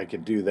I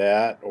could do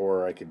that,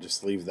 or I could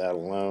just leave that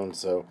alone.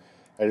 So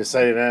I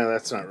decided,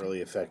 that's not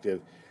really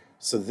effective.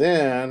 So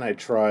then I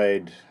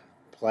tried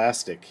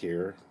plastic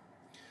here.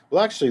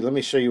 Well, actually, let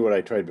me show you what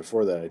I tried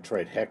before that. I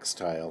tried hex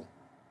tile.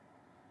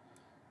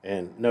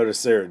 And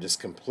notice there, it just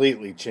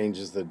completely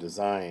changes the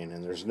design,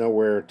 and there's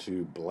nowhere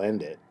to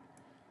blend it.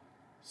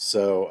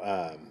 So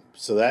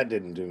that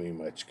didn't do me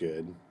much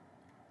good.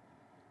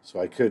 So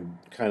I could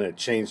kind of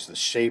change the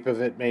shape of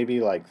it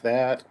maybe like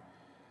that.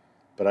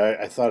 But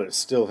I thought it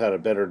still had a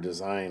better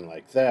design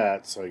like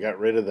that, so I got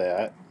rid of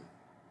that.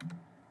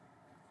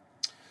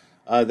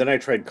 Then I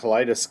tried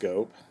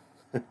kaleidoscope.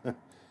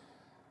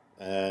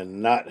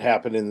 And not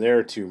happening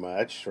there too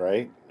much,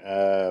 right?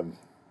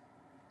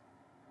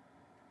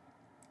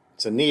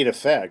 It's a neat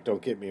effect,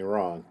 don't get me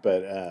wrong,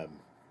 but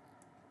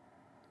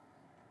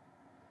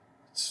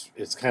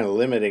it's kind of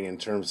limiting in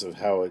terms of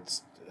how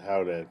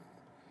to.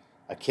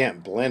 I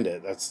can't blend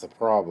it. That's the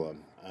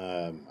problem.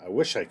 I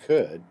wish I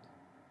could,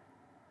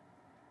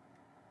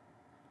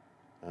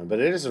 but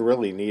it is a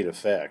really neat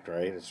effect,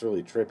 right? It's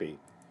really trippy.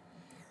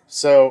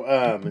 So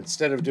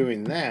instead of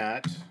doing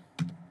that,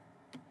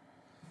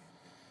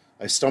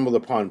 I stumbled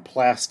upon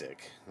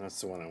plastic.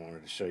 That's the one I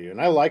wanted to show you. And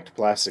I liked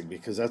plastic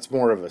because that's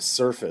more of a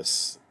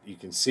surface. You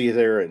can see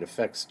there it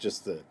affects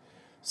just the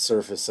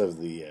surface of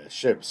the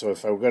ship. So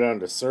if I go down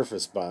to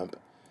surface bump,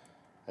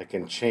 I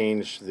can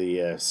change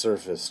the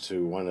surface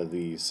to one of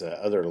these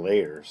other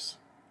layers.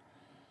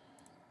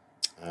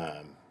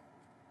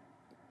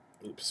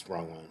 Oops,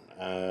 wrong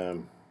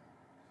one.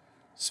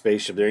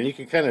 Spaceship there, and you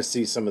can kind of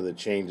see some of the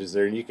changes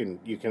there, and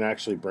you can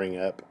actually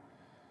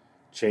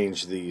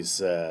change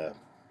these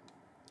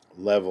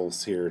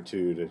levels here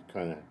too to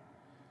kind of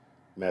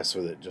mess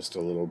with it just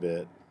a little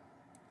bit.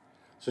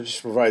 So it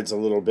just provides a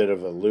little bit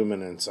of a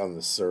luminance on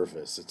the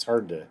surface. It's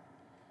hard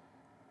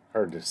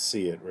to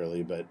see it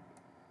really, but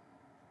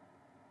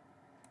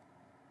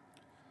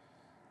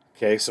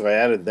okay. So I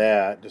added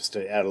that just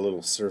to add a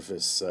little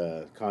surface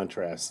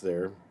contrast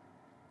there.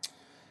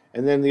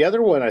 And then the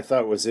other one I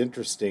thought was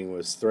interesting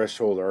was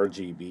threshold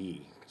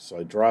RGB. So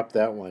I dropped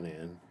that one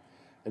in.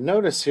 And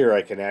notice here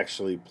I can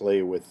actually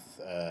play with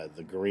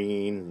the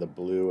green, the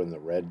blue, and the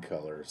red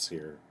colors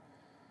here.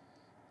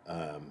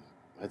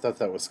 I thought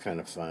that was kind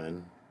of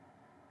fun.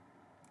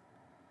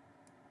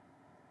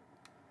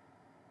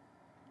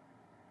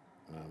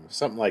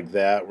 Something like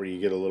that where you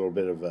get a little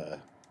bit of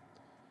a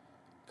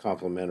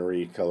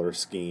complementary color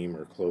scheme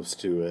or close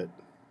to it.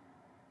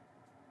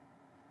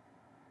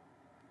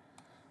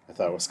 I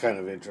thought it was kind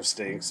of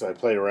interesting, so I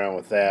played around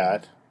with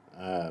that.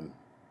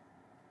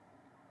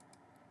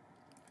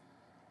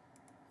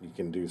 You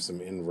can do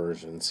some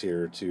inversions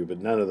here too, but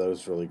none of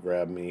those really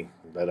grabbed me.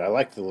 But I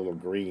like the little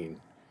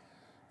green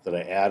that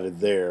I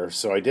added there.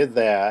 So I did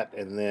that,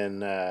 and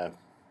then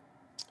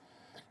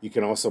you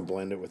can also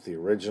blend it with the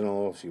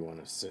original if you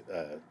want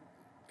to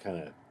kind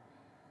of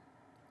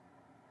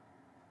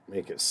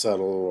make it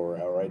subtle or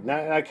outright. And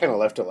I kind of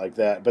left it like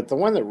that. But the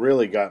one that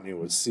really got me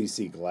was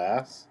CC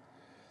Glass.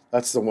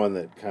 That's the one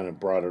that kind of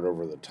brought it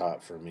over the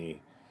top for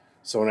me.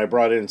 So when I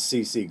brought in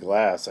CC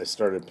Glass, I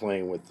started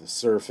playing with the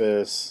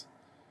surface.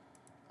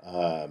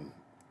 Again,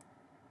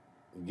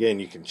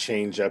 you can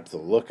change up the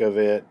look of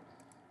it.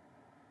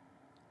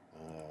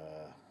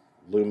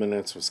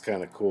 Luminance was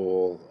kind of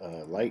cool.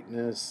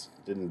 Lightness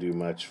didn't do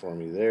much for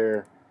me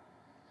there.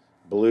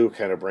 Blue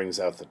kind of brings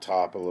out the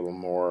top a little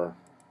more.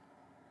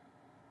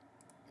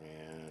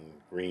 And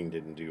green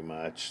didn't do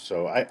much.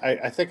 So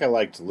I think I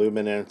liked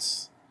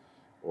luminance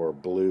or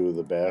blue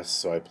the best.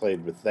 So I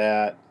played with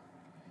that.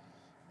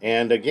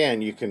 And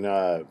again, you can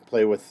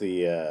play with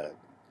the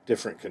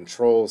different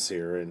controls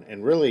here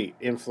and really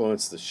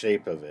influence the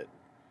shape of it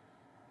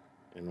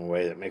in a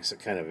way that makes it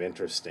kind of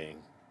interesting.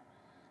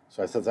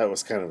 So I thought that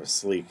was kind of a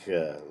sleek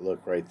look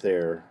right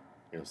there,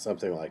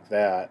 something like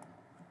that.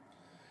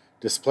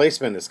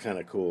 Displacement is kind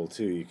of cool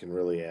too. You can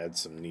really add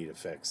some neat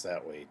effects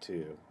that way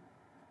too.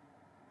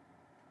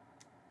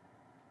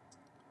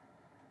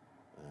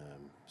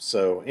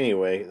 So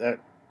anyway, that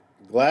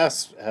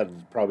glass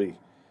had probably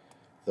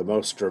the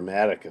most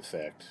dramatic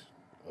effect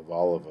of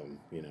all of them,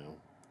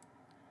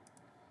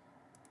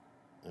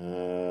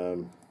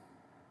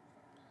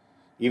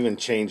 even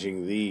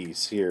changing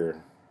these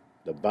here,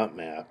 the bump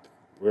map,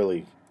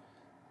 really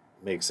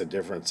makes a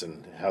difference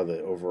in how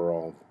the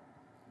overall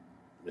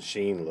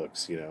machine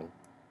looks,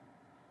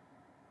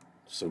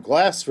 So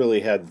glass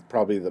really had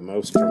probably the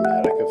most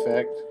dramatic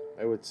effect,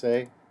 I would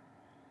say.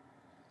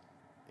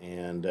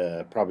 And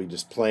probably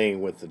just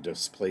playing with the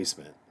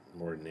displacement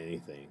more than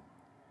anything.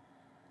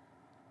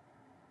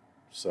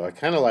 So I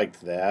kind of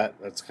liked that.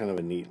 That's kind of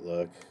a neat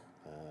look.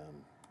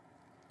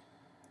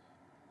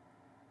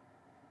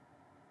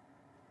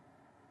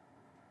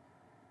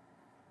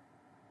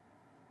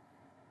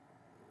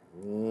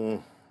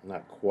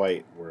 Not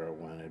quite where I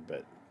wanted,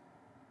 but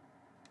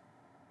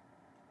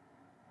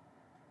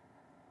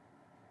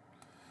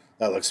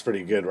that looks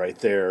pretty good right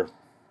there.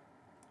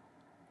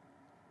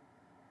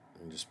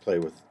 And just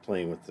playing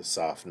with the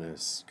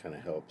softness kind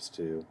of helps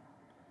too.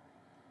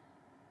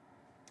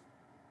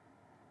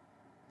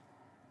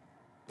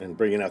 and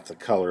bringing out the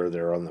color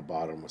there on the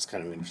bottom was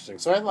kind of interesting.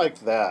 So I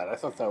liked that. I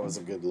thought that was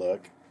a good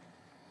look.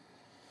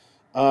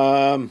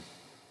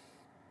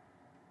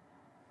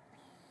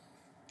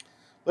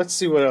 Let's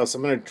see what else.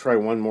 I'm going to try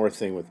one more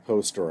thing with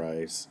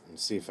posterize and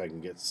see if I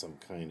can get some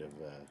kind of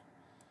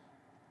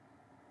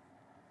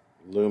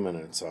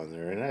luminance on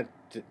there. And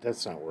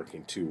that's not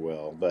working too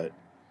well, but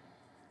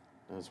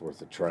that's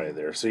worth a try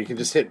there. So you can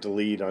just hit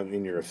delete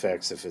in your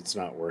effects if it's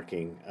not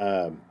working.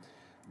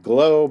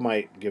 Glow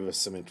might give us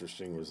some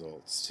interesting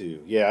results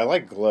too. Yeah, I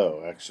like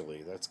glow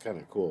actually. That's kind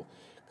of cool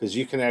because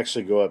you can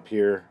actually go up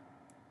here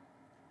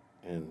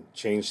and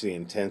change the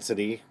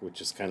intensity, which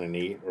is kind of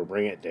neat, or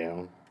bring it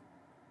down.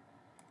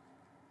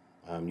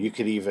 You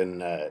could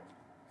even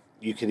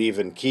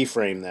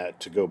keyframe that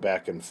to go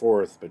back and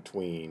forth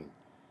between,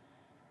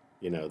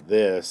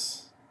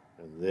 this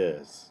and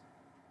this.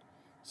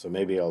 So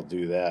maybe I'll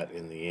do that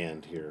in the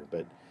end here,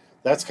 but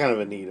that's kind of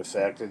a neat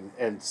effect,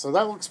 and so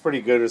that looks pretty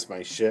good as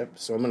my ship.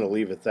 So I'm going to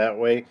leave it that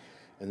way,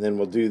 and then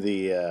we'll do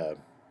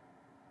the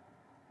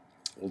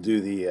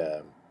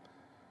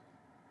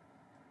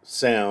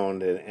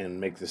sound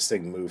and make this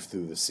thing move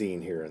through the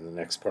scene here in the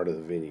next part of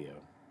the video.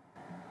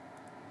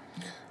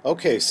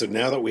 Okay, so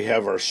now that we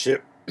have our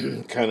ship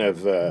kind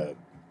of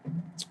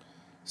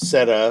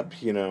set up,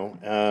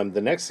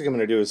 the next thing I'm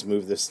going to do is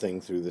move this thing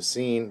through the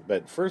scene,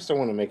 but first I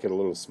want to make it a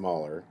little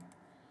smaller.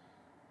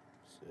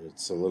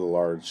 It's a little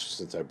large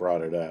since I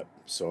brought it up,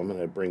 so I'm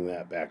going to bring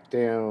that back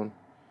down.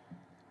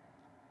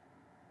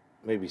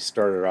 Maybe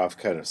start it off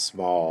kind of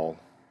small,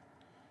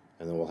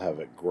 and then we'll have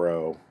it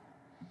grow.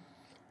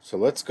 So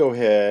let's go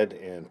ahead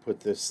and put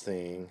this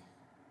thing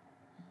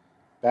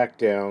back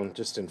down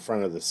just in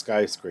front of the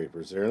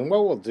skyscrapers there. And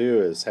what we'll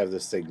do is have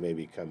this thing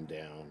maybe come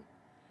down,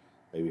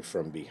 maybe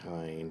from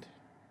behind,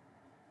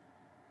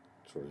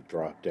 sort of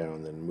drop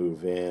down, then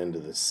move into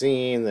the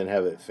scene, then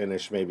have it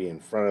finish maybe in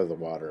front of the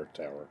water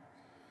tower.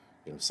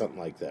 Something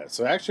like that.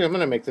 So actually I'm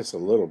going to make this a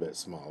little bit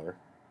smaller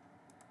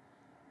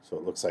so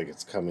it looks like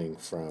it's coming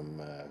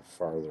from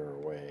farther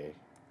away.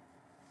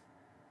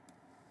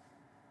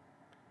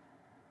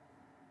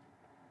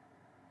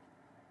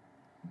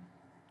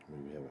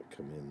 Maybe have it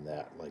come in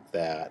like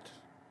that.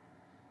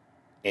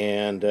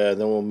 And then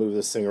we'll move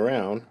this thing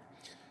around.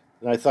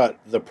 And I thought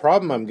the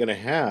problem I'm going to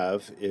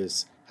have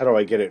is how do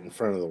I get it in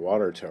front of the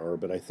water tower?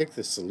 But I think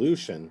the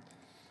solution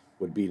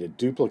would be to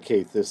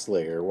duplicate this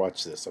layer.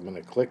 Watch this. I'm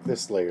going to click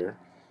this layer,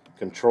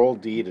 Control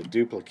D to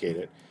duplicate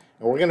it,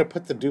 and we're going to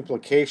put the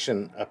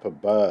duplication up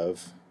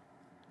above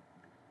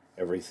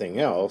everything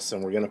else,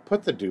 and we're going to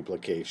put the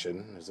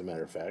duplication, as a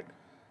matter of fact,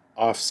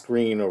 off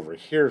screen over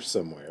here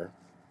somewhere,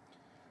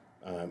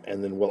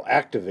 and then we'll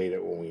activate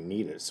it when we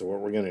need it. So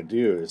what we're going to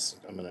do is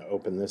I'm going to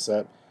open this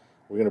up.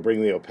 We're going to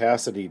bring the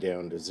opacity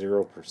down to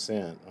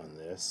 0% on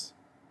this.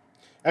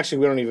 Actually,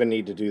 we don't even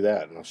need to do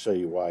that, and I'll show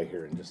you why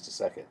here in just a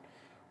second.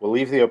 We'll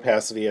leave the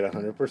opacity at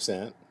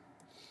 100%,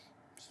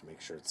 just to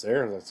make sure it's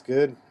there. That's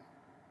good.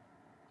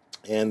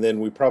 And then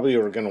we probably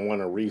are going to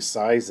want to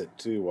resize it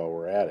too while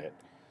we're at it,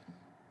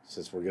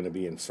 since we're going to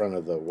be in front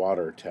of the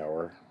water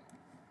tower.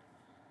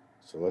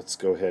 So let's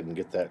go ahead and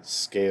get that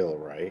scale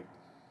right.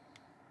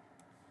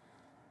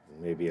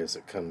 And maybe as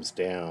it comes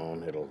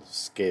down, it'll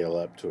scale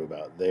up to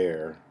about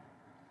there,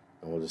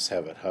 and we'll just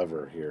have it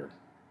hover here.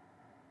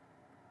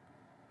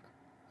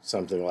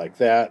 Something like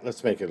that.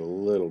 Let's make it a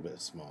little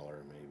bit smaller,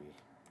 maybe.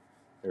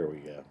 There we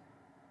go.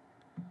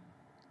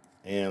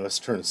 And let's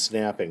turn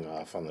snapping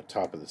off on the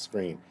top of the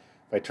screen.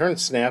 If I turn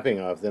snapping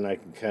off, then I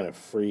can kind of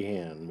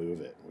freehand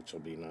move it, which will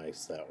be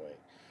nice that way.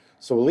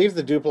 So we'll leave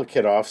the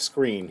duplicate off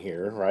screen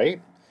here,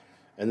 right?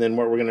 And then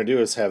what we're going to do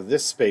is have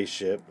this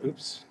spaceship.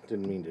 Oops,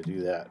 didn't mean to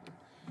do that.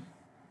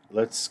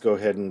 Let's go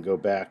ahead and go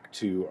back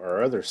to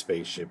our other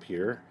spaceship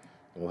here.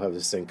 And we'll have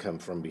this thing come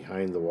from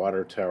behind the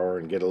water tower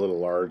and get a little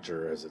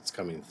larger as it's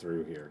coming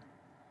through here.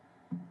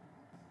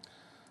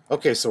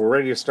 Okay, so we're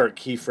ready to start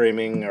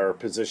keyframing our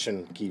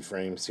position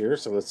keyframes here.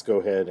 So let's go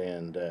ahead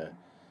and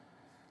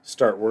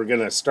start. We're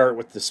going to start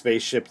with the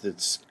spaceship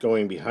that's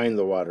going behind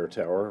the water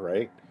tower,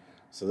 right?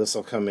 So this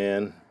will come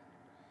in.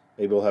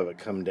 Maybe we'll have it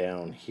come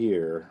down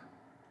here.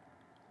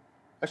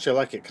 Actually, I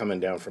like it coming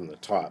down from the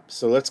top.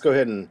 So let's go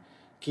ahead and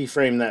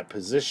keyframe that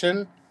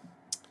position.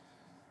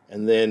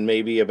 And then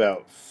maybe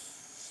about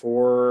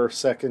 4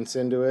 seconds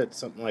into it,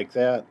 something like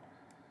that,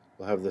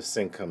 we'll have this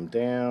thing come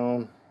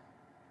down.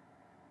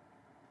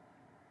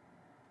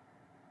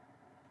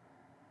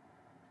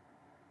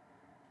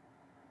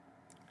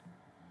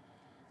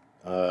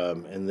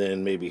 And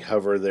then maybe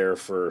hover there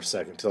for a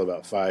second, till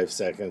about 5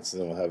 seconds,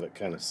 and then we'll have it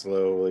kind of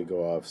slowly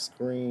go off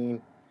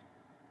screen.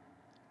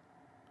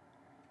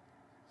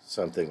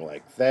 Something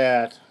like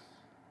that.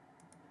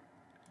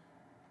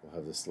 We'll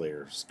have this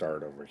layer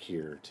start over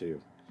here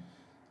too.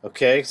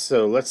 Okay,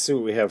 so let's see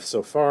what we have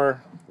so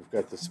far. We've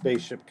got the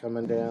spaceship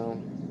coming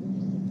down.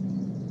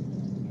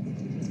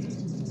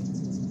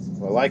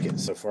 Well, I like it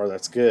so far.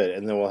 That's good.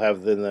 And then we'll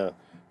have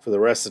for the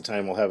rest of the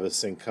time, we'll have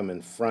this thing come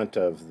in front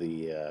of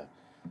the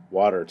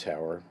water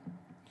tower.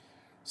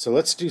 So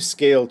let's do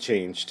scale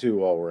change too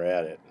while we're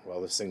at it.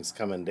 While this thing's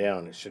coming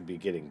down, it should be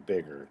getting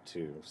bigger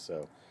too.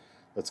 So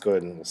let's go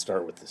ahead and we'll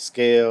start with the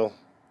scale.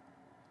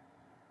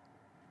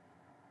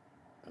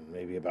 And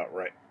maybe about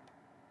right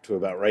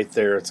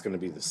there, it's going to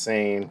be the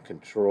same.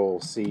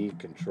 Control C,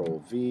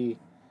 Control V.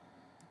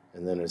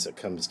 And then as it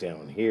comes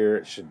down here,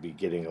 it should be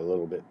getting a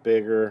little bit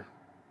bigger.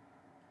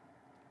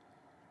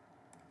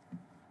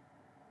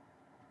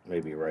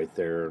 Maybe right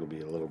there, it'll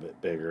be a little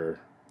bit bigger.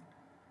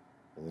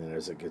 And then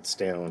as it gets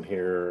down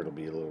here, it'll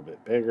be a little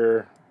bit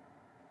bigger.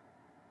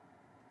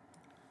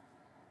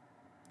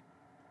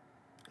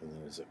 And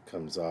then as it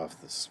comes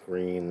off the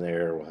screen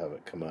there, we'll have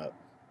it come up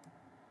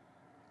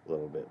a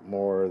little bit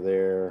more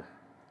there.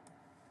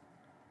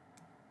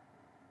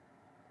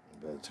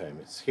 And by the time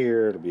it's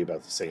here, it'll be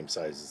about the same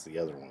size as the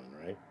other one,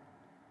 right?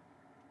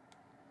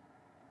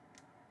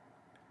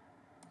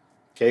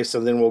 Okay,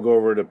 so then we'll go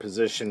over to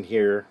position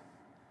here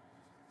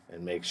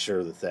and make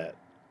sure that that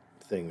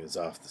thing is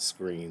off the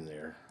screen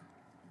there.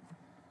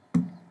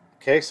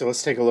 Okay, so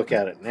let's take a look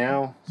at it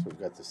now. So we've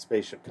got the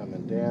spaceship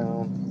coming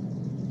down,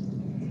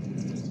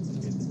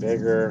 getting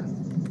bigger.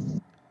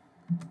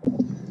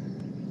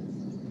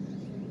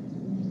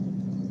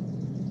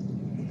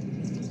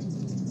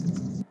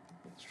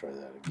 Let's try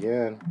that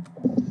again.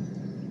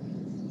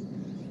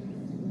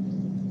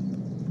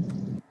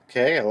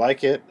 Okay, I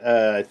like it.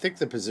 I think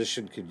the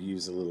position could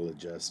use a little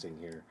adjusting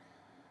here.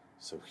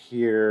 So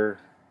here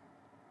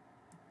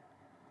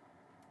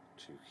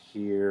to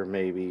here,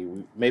 maybe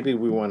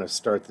we want to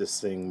start this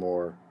thing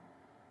more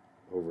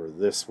over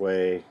this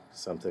way,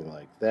 something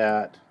like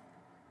that.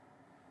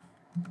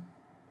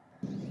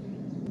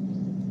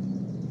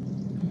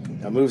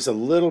 Now it moves a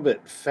little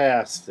bit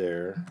fast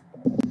there.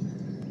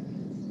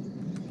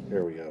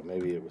 There we go.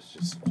 Maybe it was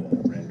just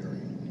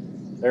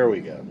rendering. There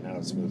we go. Now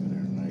it's moving at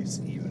a nice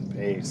even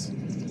pace.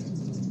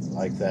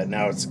 Like that.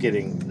 Now it's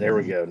getting, there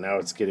we go. Now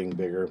it's getting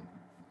bigger.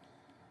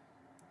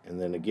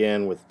 And then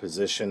again with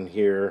position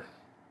here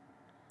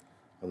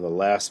on the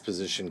last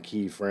position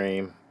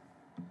keyframe,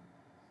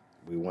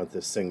 we want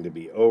this thing to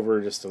be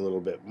over just a little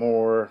bit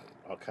more,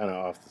 kind of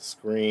off the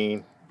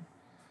screen.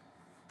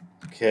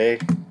 Okay,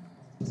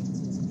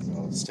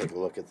 well, let's take a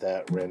look at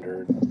that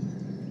rendered.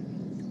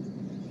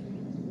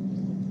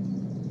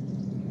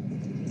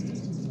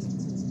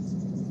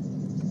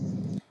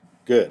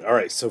 Good. All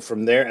right, so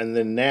from there, and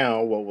then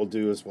now what we'll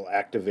do is we'll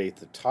activate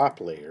the top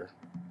layer.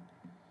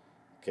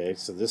 Okay,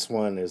 so this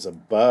one is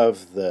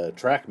above the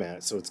track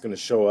mat, so it's going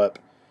to show up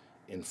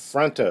in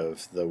front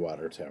of the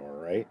water tower,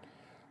 right?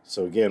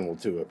 So again, we'll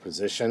do a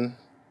position.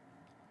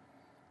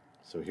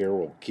 So here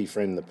we'll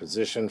keyframe the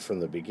position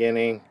from the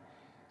beginning,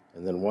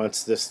 and then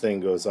once this thing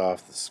goes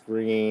off the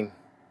screen,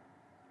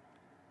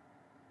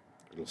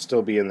 it'll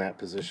still be in that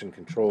position.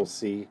 Control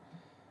C,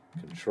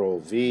 Control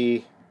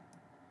V,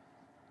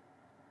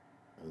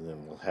 and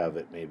then we'll have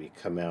it maybe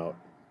come out.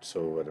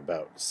 So at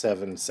about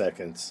 7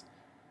 seconds,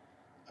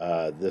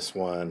 this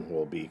one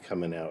will be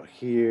coming out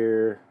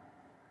here.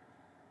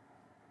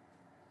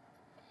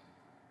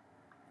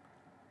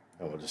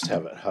 And we'll just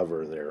have it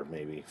hover there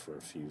maybe for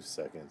a few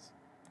seconds.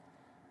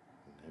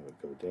 And have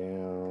it go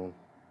down.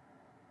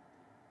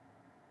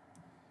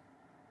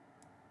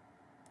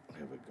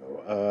 Have it go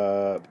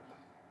up.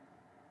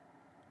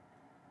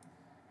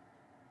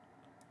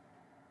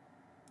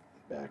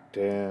 Back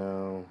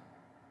down.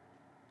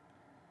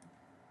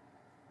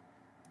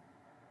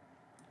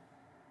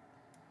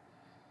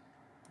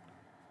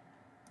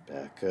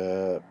 Back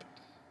up.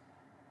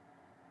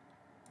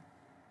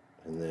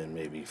 And then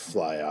maybe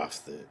fly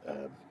off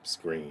the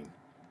screen.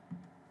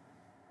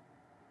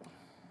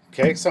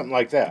 Okay, something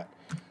like that.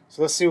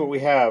 So let's see what we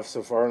have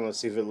so far, and let's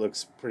see if it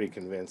looks pretty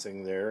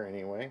convincing there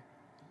anyway.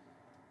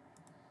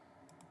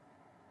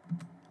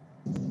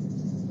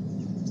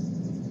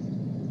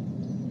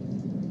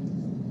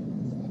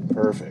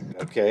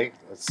 Perfect. Okay,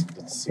 let's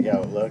see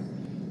how it looks.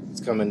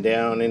 It's coming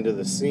down into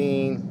the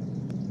scene.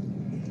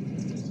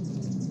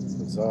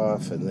 It's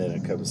off, and then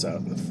it comes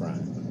out in the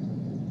front.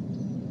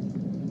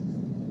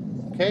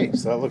 Okay,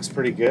 so that looks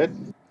pretty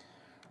good.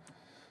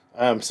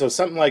 So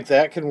something like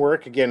that can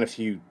work. Again, if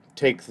you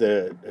take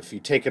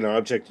an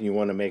object and you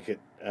want to make it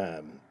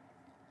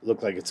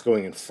look like it's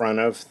going in front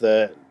of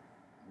the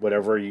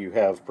whatever you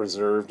have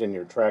preserved in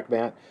your track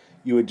mat,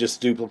 you would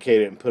just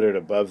duplicate it and put it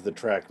above the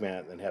track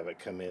mat and then have it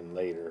come in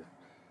later.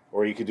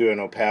 Or you could do an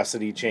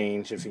opacity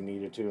change if you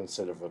needed to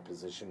instead of a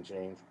position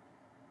change.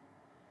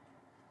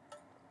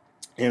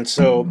 And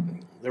so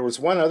there was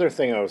one other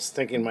thing I was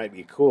thinking might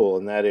be cool,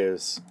 and that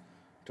is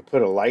to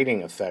put a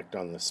lighting effect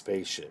on the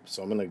spaceship.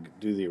 So I'm going to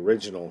do the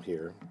original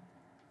here.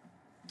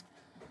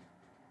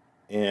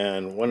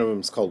 And one of them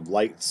is called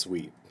Light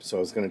Sweep. So I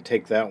was going to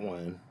take that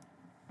one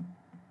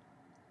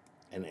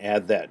and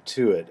add that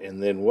to it.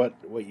 And then what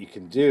you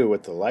can do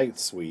with the Light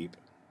Sweep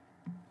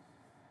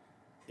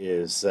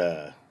is,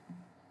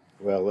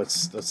 well,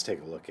 let's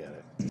take a look at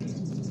it.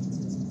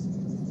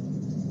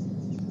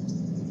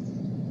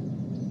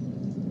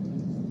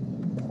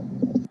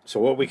 So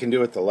what we can do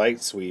with the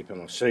light sweep,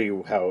 and I'll show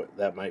you how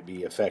that might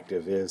be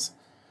effective, is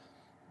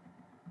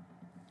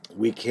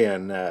we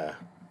can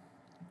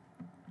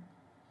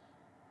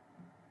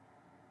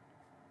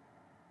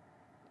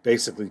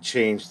basically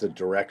change the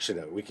direction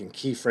of it. We can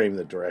keyframe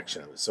the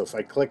direction of it. So if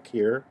I click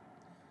here,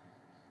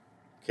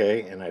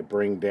 okay, and I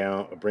bring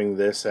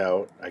this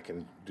out, I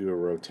can do a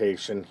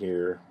rotation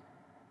here,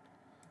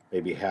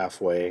 maybe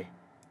halfway,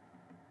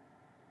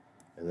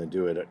 and then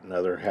do it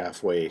another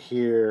halfway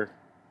here.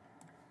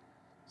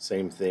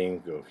 Same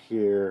thing, go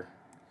here,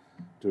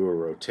 do a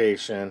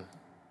rotation,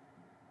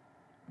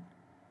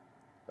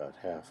 about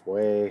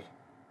halfway,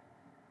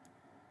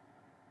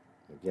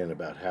 again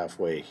about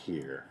halfway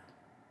here.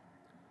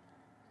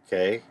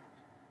 Okay,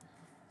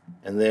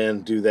 and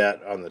then do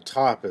that on the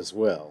top as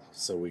well.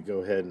 So we go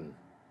ahead and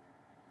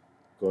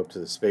go up to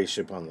the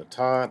spaceship on the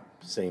top,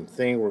 same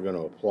thing, we're going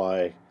to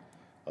apply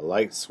a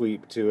light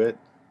sweep to it.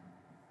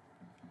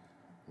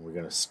 We're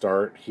going to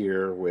start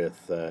here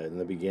with in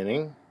the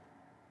beginning,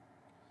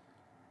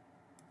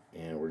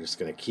 and we're just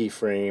going to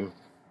keyframe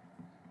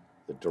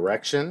the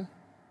direction,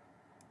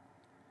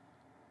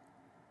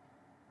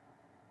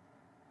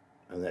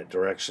 and that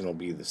direction will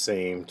be the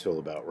same till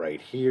about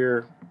right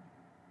here.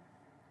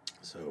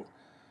 So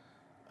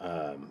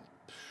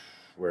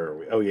where are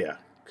we? Oh yeah,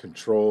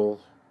 control.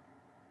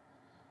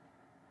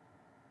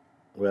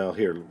 Well,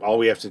 here, all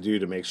we have to do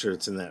to make sure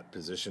it's in that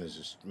position is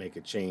just make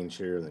a change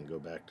here and then go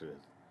back to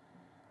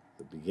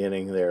the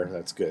beginning there.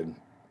 That's good.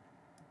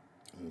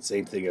 And the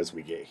same thing as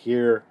we get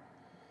here.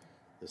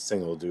 This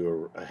thing will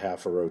do a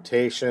half a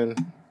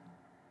rotation,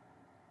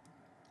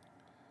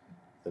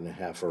 then a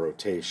half a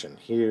rotation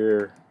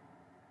here,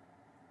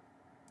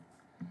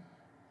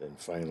 then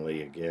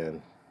finally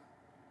again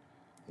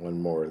one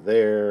more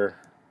there,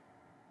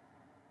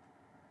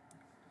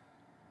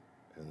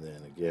 and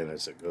then again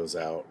as it goes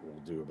out we'll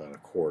do about a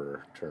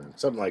quarter turn,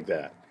 something like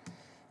that.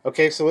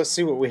 Okay, so let's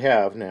see what we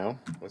have now.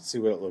 Let's see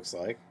what it looks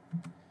like.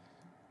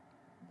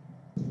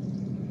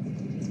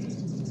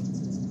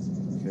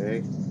 Okay,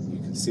 you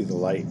can see the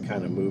light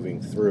kind of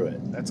moving through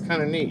it. That's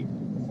kind of neat.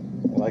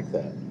 I like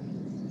that.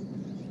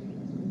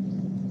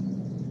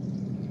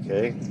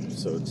 Okay,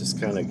 so it just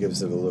kind of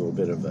gives it a little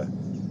bit of a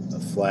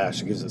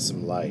flash. It gives it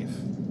some life.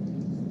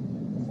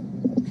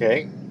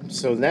 Okay,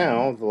 so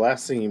now the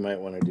last thing you might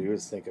want to do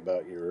is think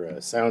about your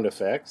sound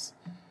effects.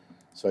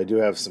 So I do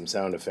have some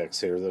sound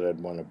effects here that I'd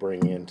want to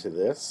bring into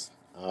this.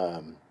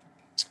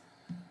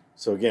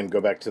 So again,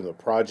 go back to the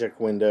project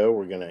window.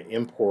 We're going to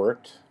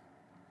import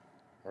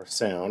our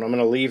sound. I'm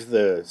going to leave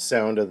the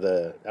sound of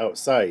the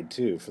outside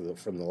too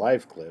from the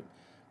live clip,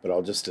 but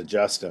I'll just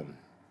adjust them.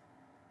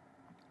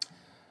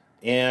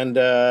 And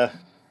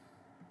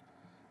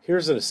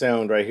here's a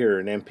sound right here,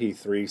 an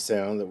MP3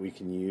 sound that we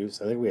can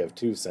use. I think we have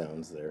two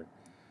sounds there.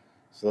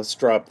 So let's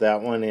drop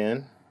that one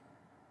in.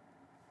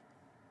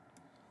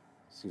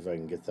 See if I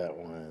can get that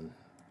one.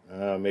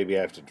 Maybe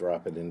I have to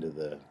drop it into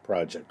the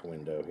project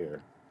window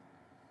here.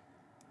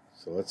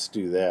 So let's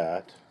do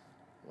that.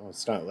 Well,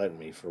 it's not letting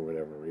me for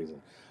whatever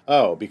reason.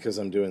 Oh, because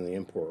I'm doing the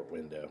import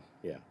window.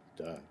 Yeah,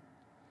 duh.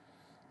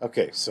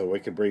 Okay, so we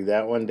could bring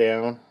that one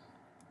down.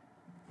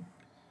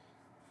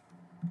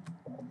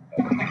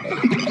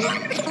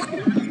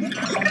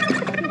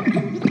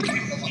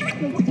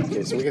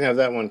 Okay, so we can have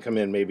that one come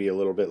in maybe a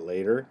little bit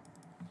later.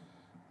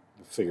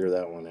 We'll figure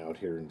that one out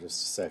here in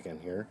just a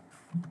second here.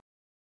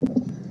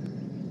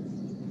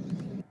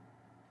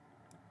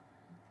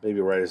 Maybe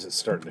right as it's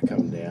starting to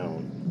come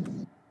down.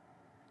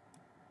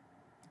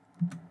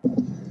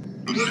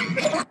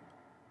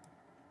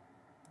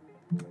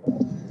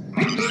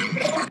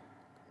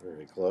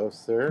 Very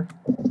close there.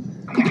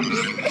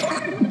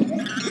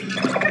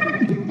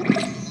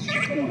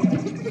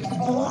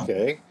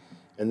 Okay,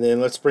 and then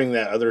let's bring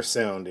that other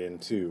sound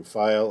into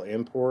File,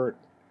 Import,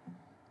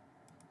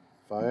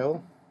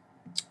 File.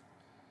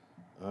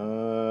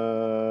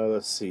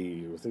 Let's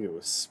see, I think it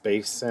was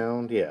Space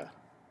Sound, yeah.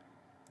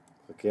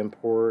 Click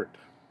Import,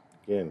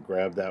 again,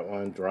 grab that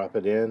one, drop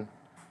it in.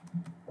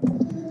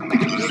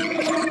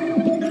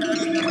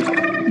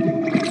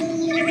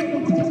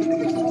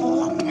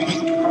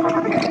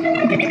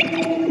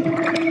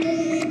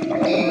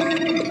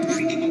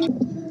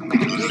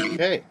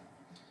 Okay.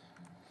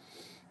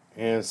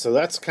 And so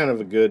that's kind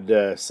of a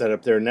good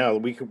setup there. Now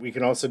we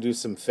can also do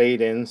some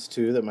fade-ins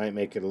too that might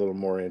make it a little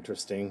more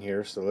interesting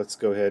here. So let's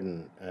go ahead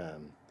and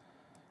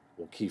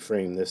we'll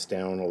keyframe this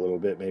down a little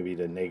bit, maybe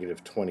to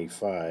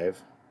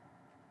 -25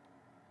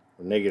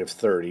 or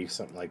 -30,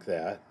 something like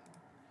that.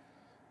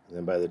 And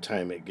then by the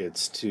time it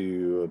gets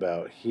to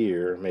about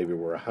here, maybe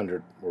we're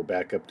 100. We're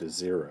back up to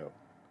 0.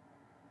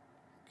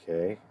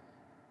 Okay.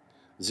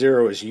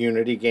 0 is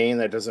unity gain.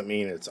 That doesn't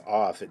mean it's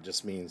off. It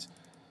just means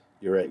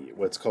you're at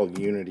what's called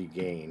unity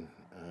gain.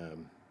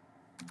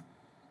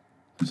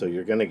 So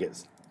you're going to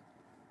get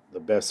the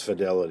best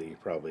fidelity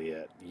probably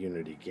at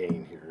unity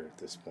gain here at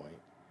this point.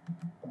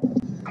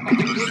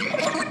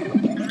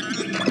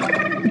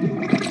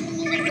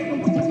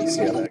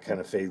 See how that kind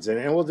of fades in,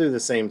 and we'll do the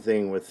same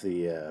thing with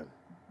the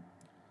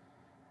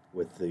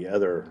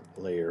other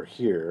layer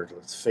here.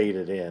 Let's fade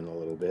it in a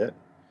little bit.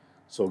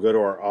 So we'll go to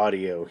our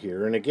audio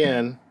here, and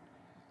again,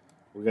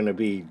 we're going to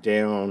be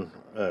down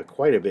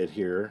quite a bit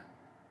here.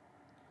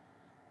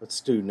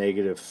 Let's do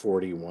negative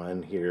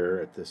 41 here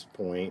at this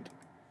point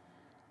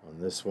on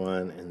this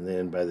one, and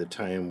then by the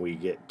time we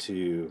get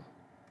to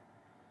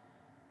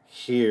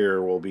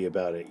here, we'll be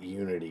about at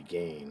unity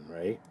gain,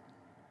 right?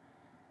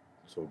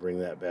 So we'll bring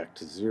that back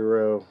to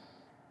 0.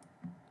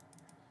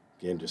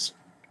 Again, just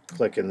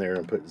click in there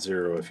and put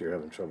 0 if you're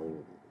having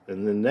trouble.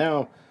 And then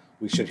now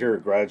we should hear a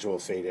gradual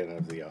fade in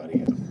of the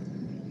audio.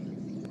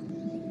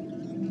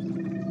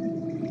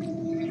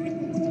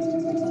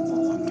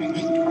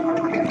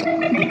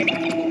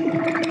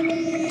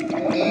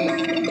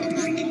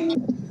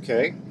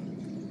 Okay.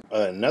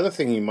 Another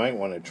thing you might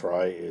want to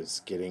try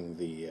is getting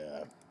the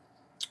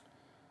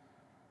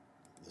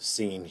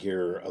scene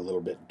here a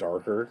little bit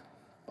darker.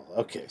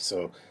 Okay,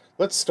 so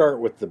let's start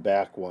with the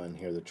back one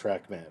here, the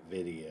track matte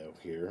video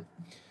here.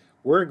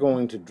 We're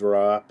going to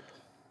drop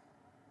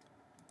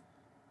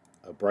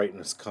a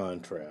brightness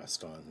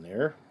contrast on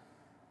there.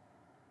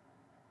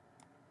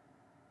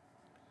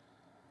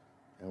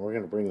 And we're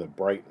going to bring the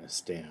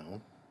brightness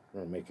down.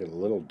 We're going to make it a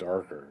little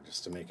darker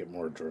just to make it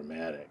more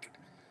dramatic.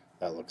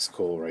 That looks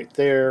cool right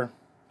there.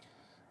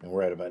 And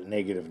we're at about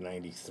negative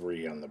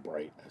 93 on the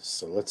brightness.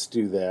 So let's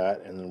do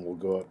that, and then we'll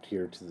go up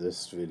here to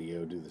this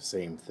video, do the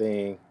same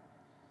thing.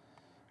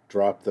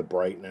 Drop the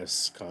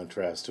brightness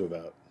contrast to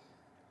about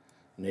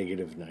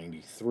negative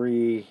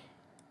 93.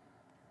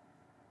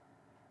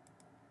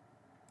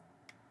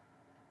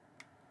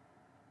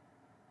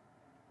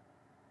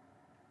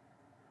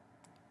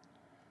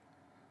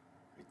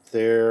 Right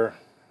there.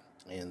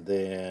 And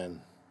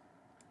then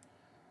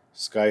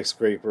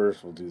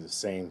skyscrapers, we'll do the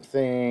same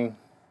thing.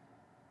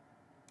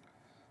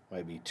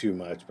 Might be too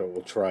much, but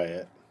we'll try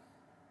it.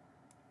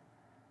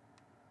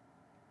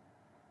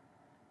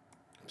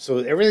 So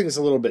everything's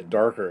a little bit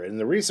darker, and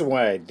the reason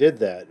why I did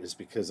that is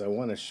because I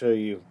want to show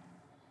you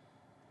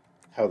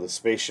how the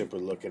spaceship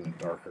would look in a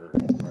darker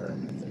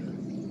environment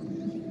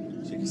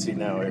there. So you can see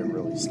now it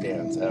really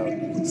stands out. You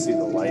can see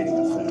the lighting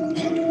effect.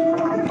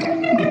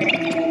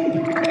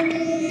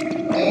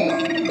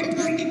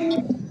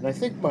 And I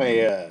think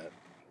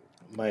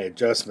my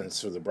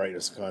adjustments for the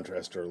brightness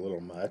contrast are a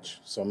little much,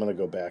 so I'm going to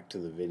go back to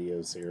the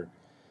videos here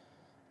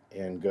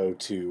and go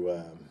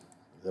to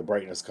the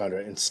brightness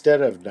contrast.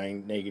 Instead of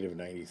negative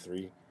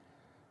 93,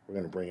 we're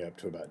going to bring it up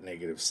to about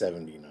negative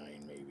 79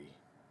 maybe.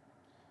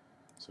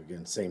 So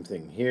again, same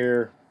thing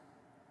here.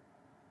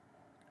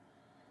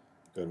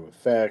 Go to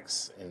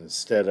effects, and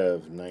instead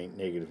of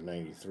negative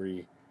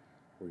 93,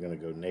 we're going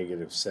to go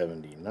negative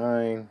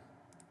 79.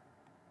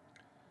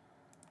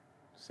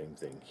 Same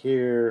thing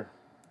here.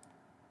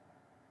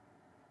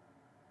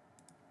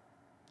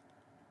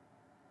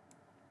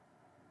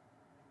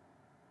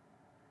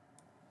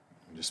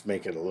 Just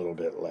make it a little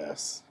bit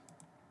less.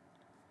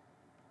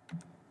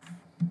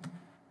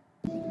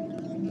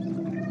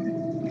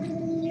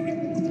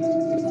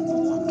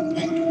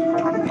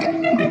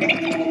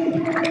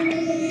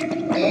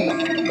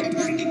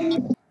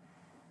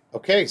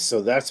 Okay,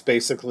 so that's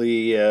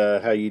basically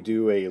how you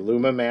do a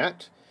Luma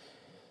Matte.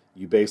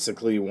 You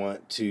basically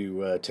want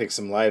to take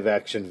some live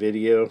action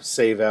video,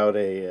 save out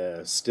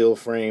a still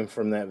frame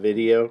from that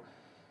video,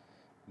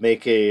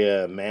 make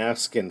a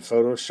mask in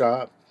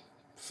Photoshop,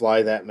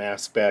 fly that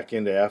mask back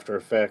into After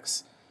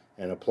Effects,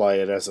 and apply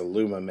it as a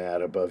Luma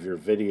Matte above your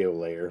video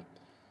layer.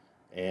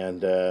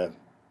 And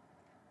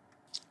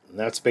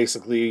that's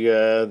basically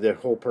the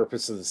whole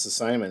purpose of this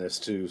assignment, is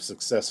to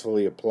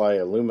successfully apply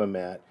a Luma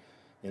Matte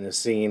in a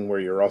scene where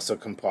you're also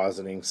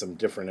compositing some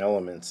different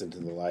elements into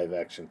the live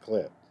action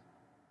clip.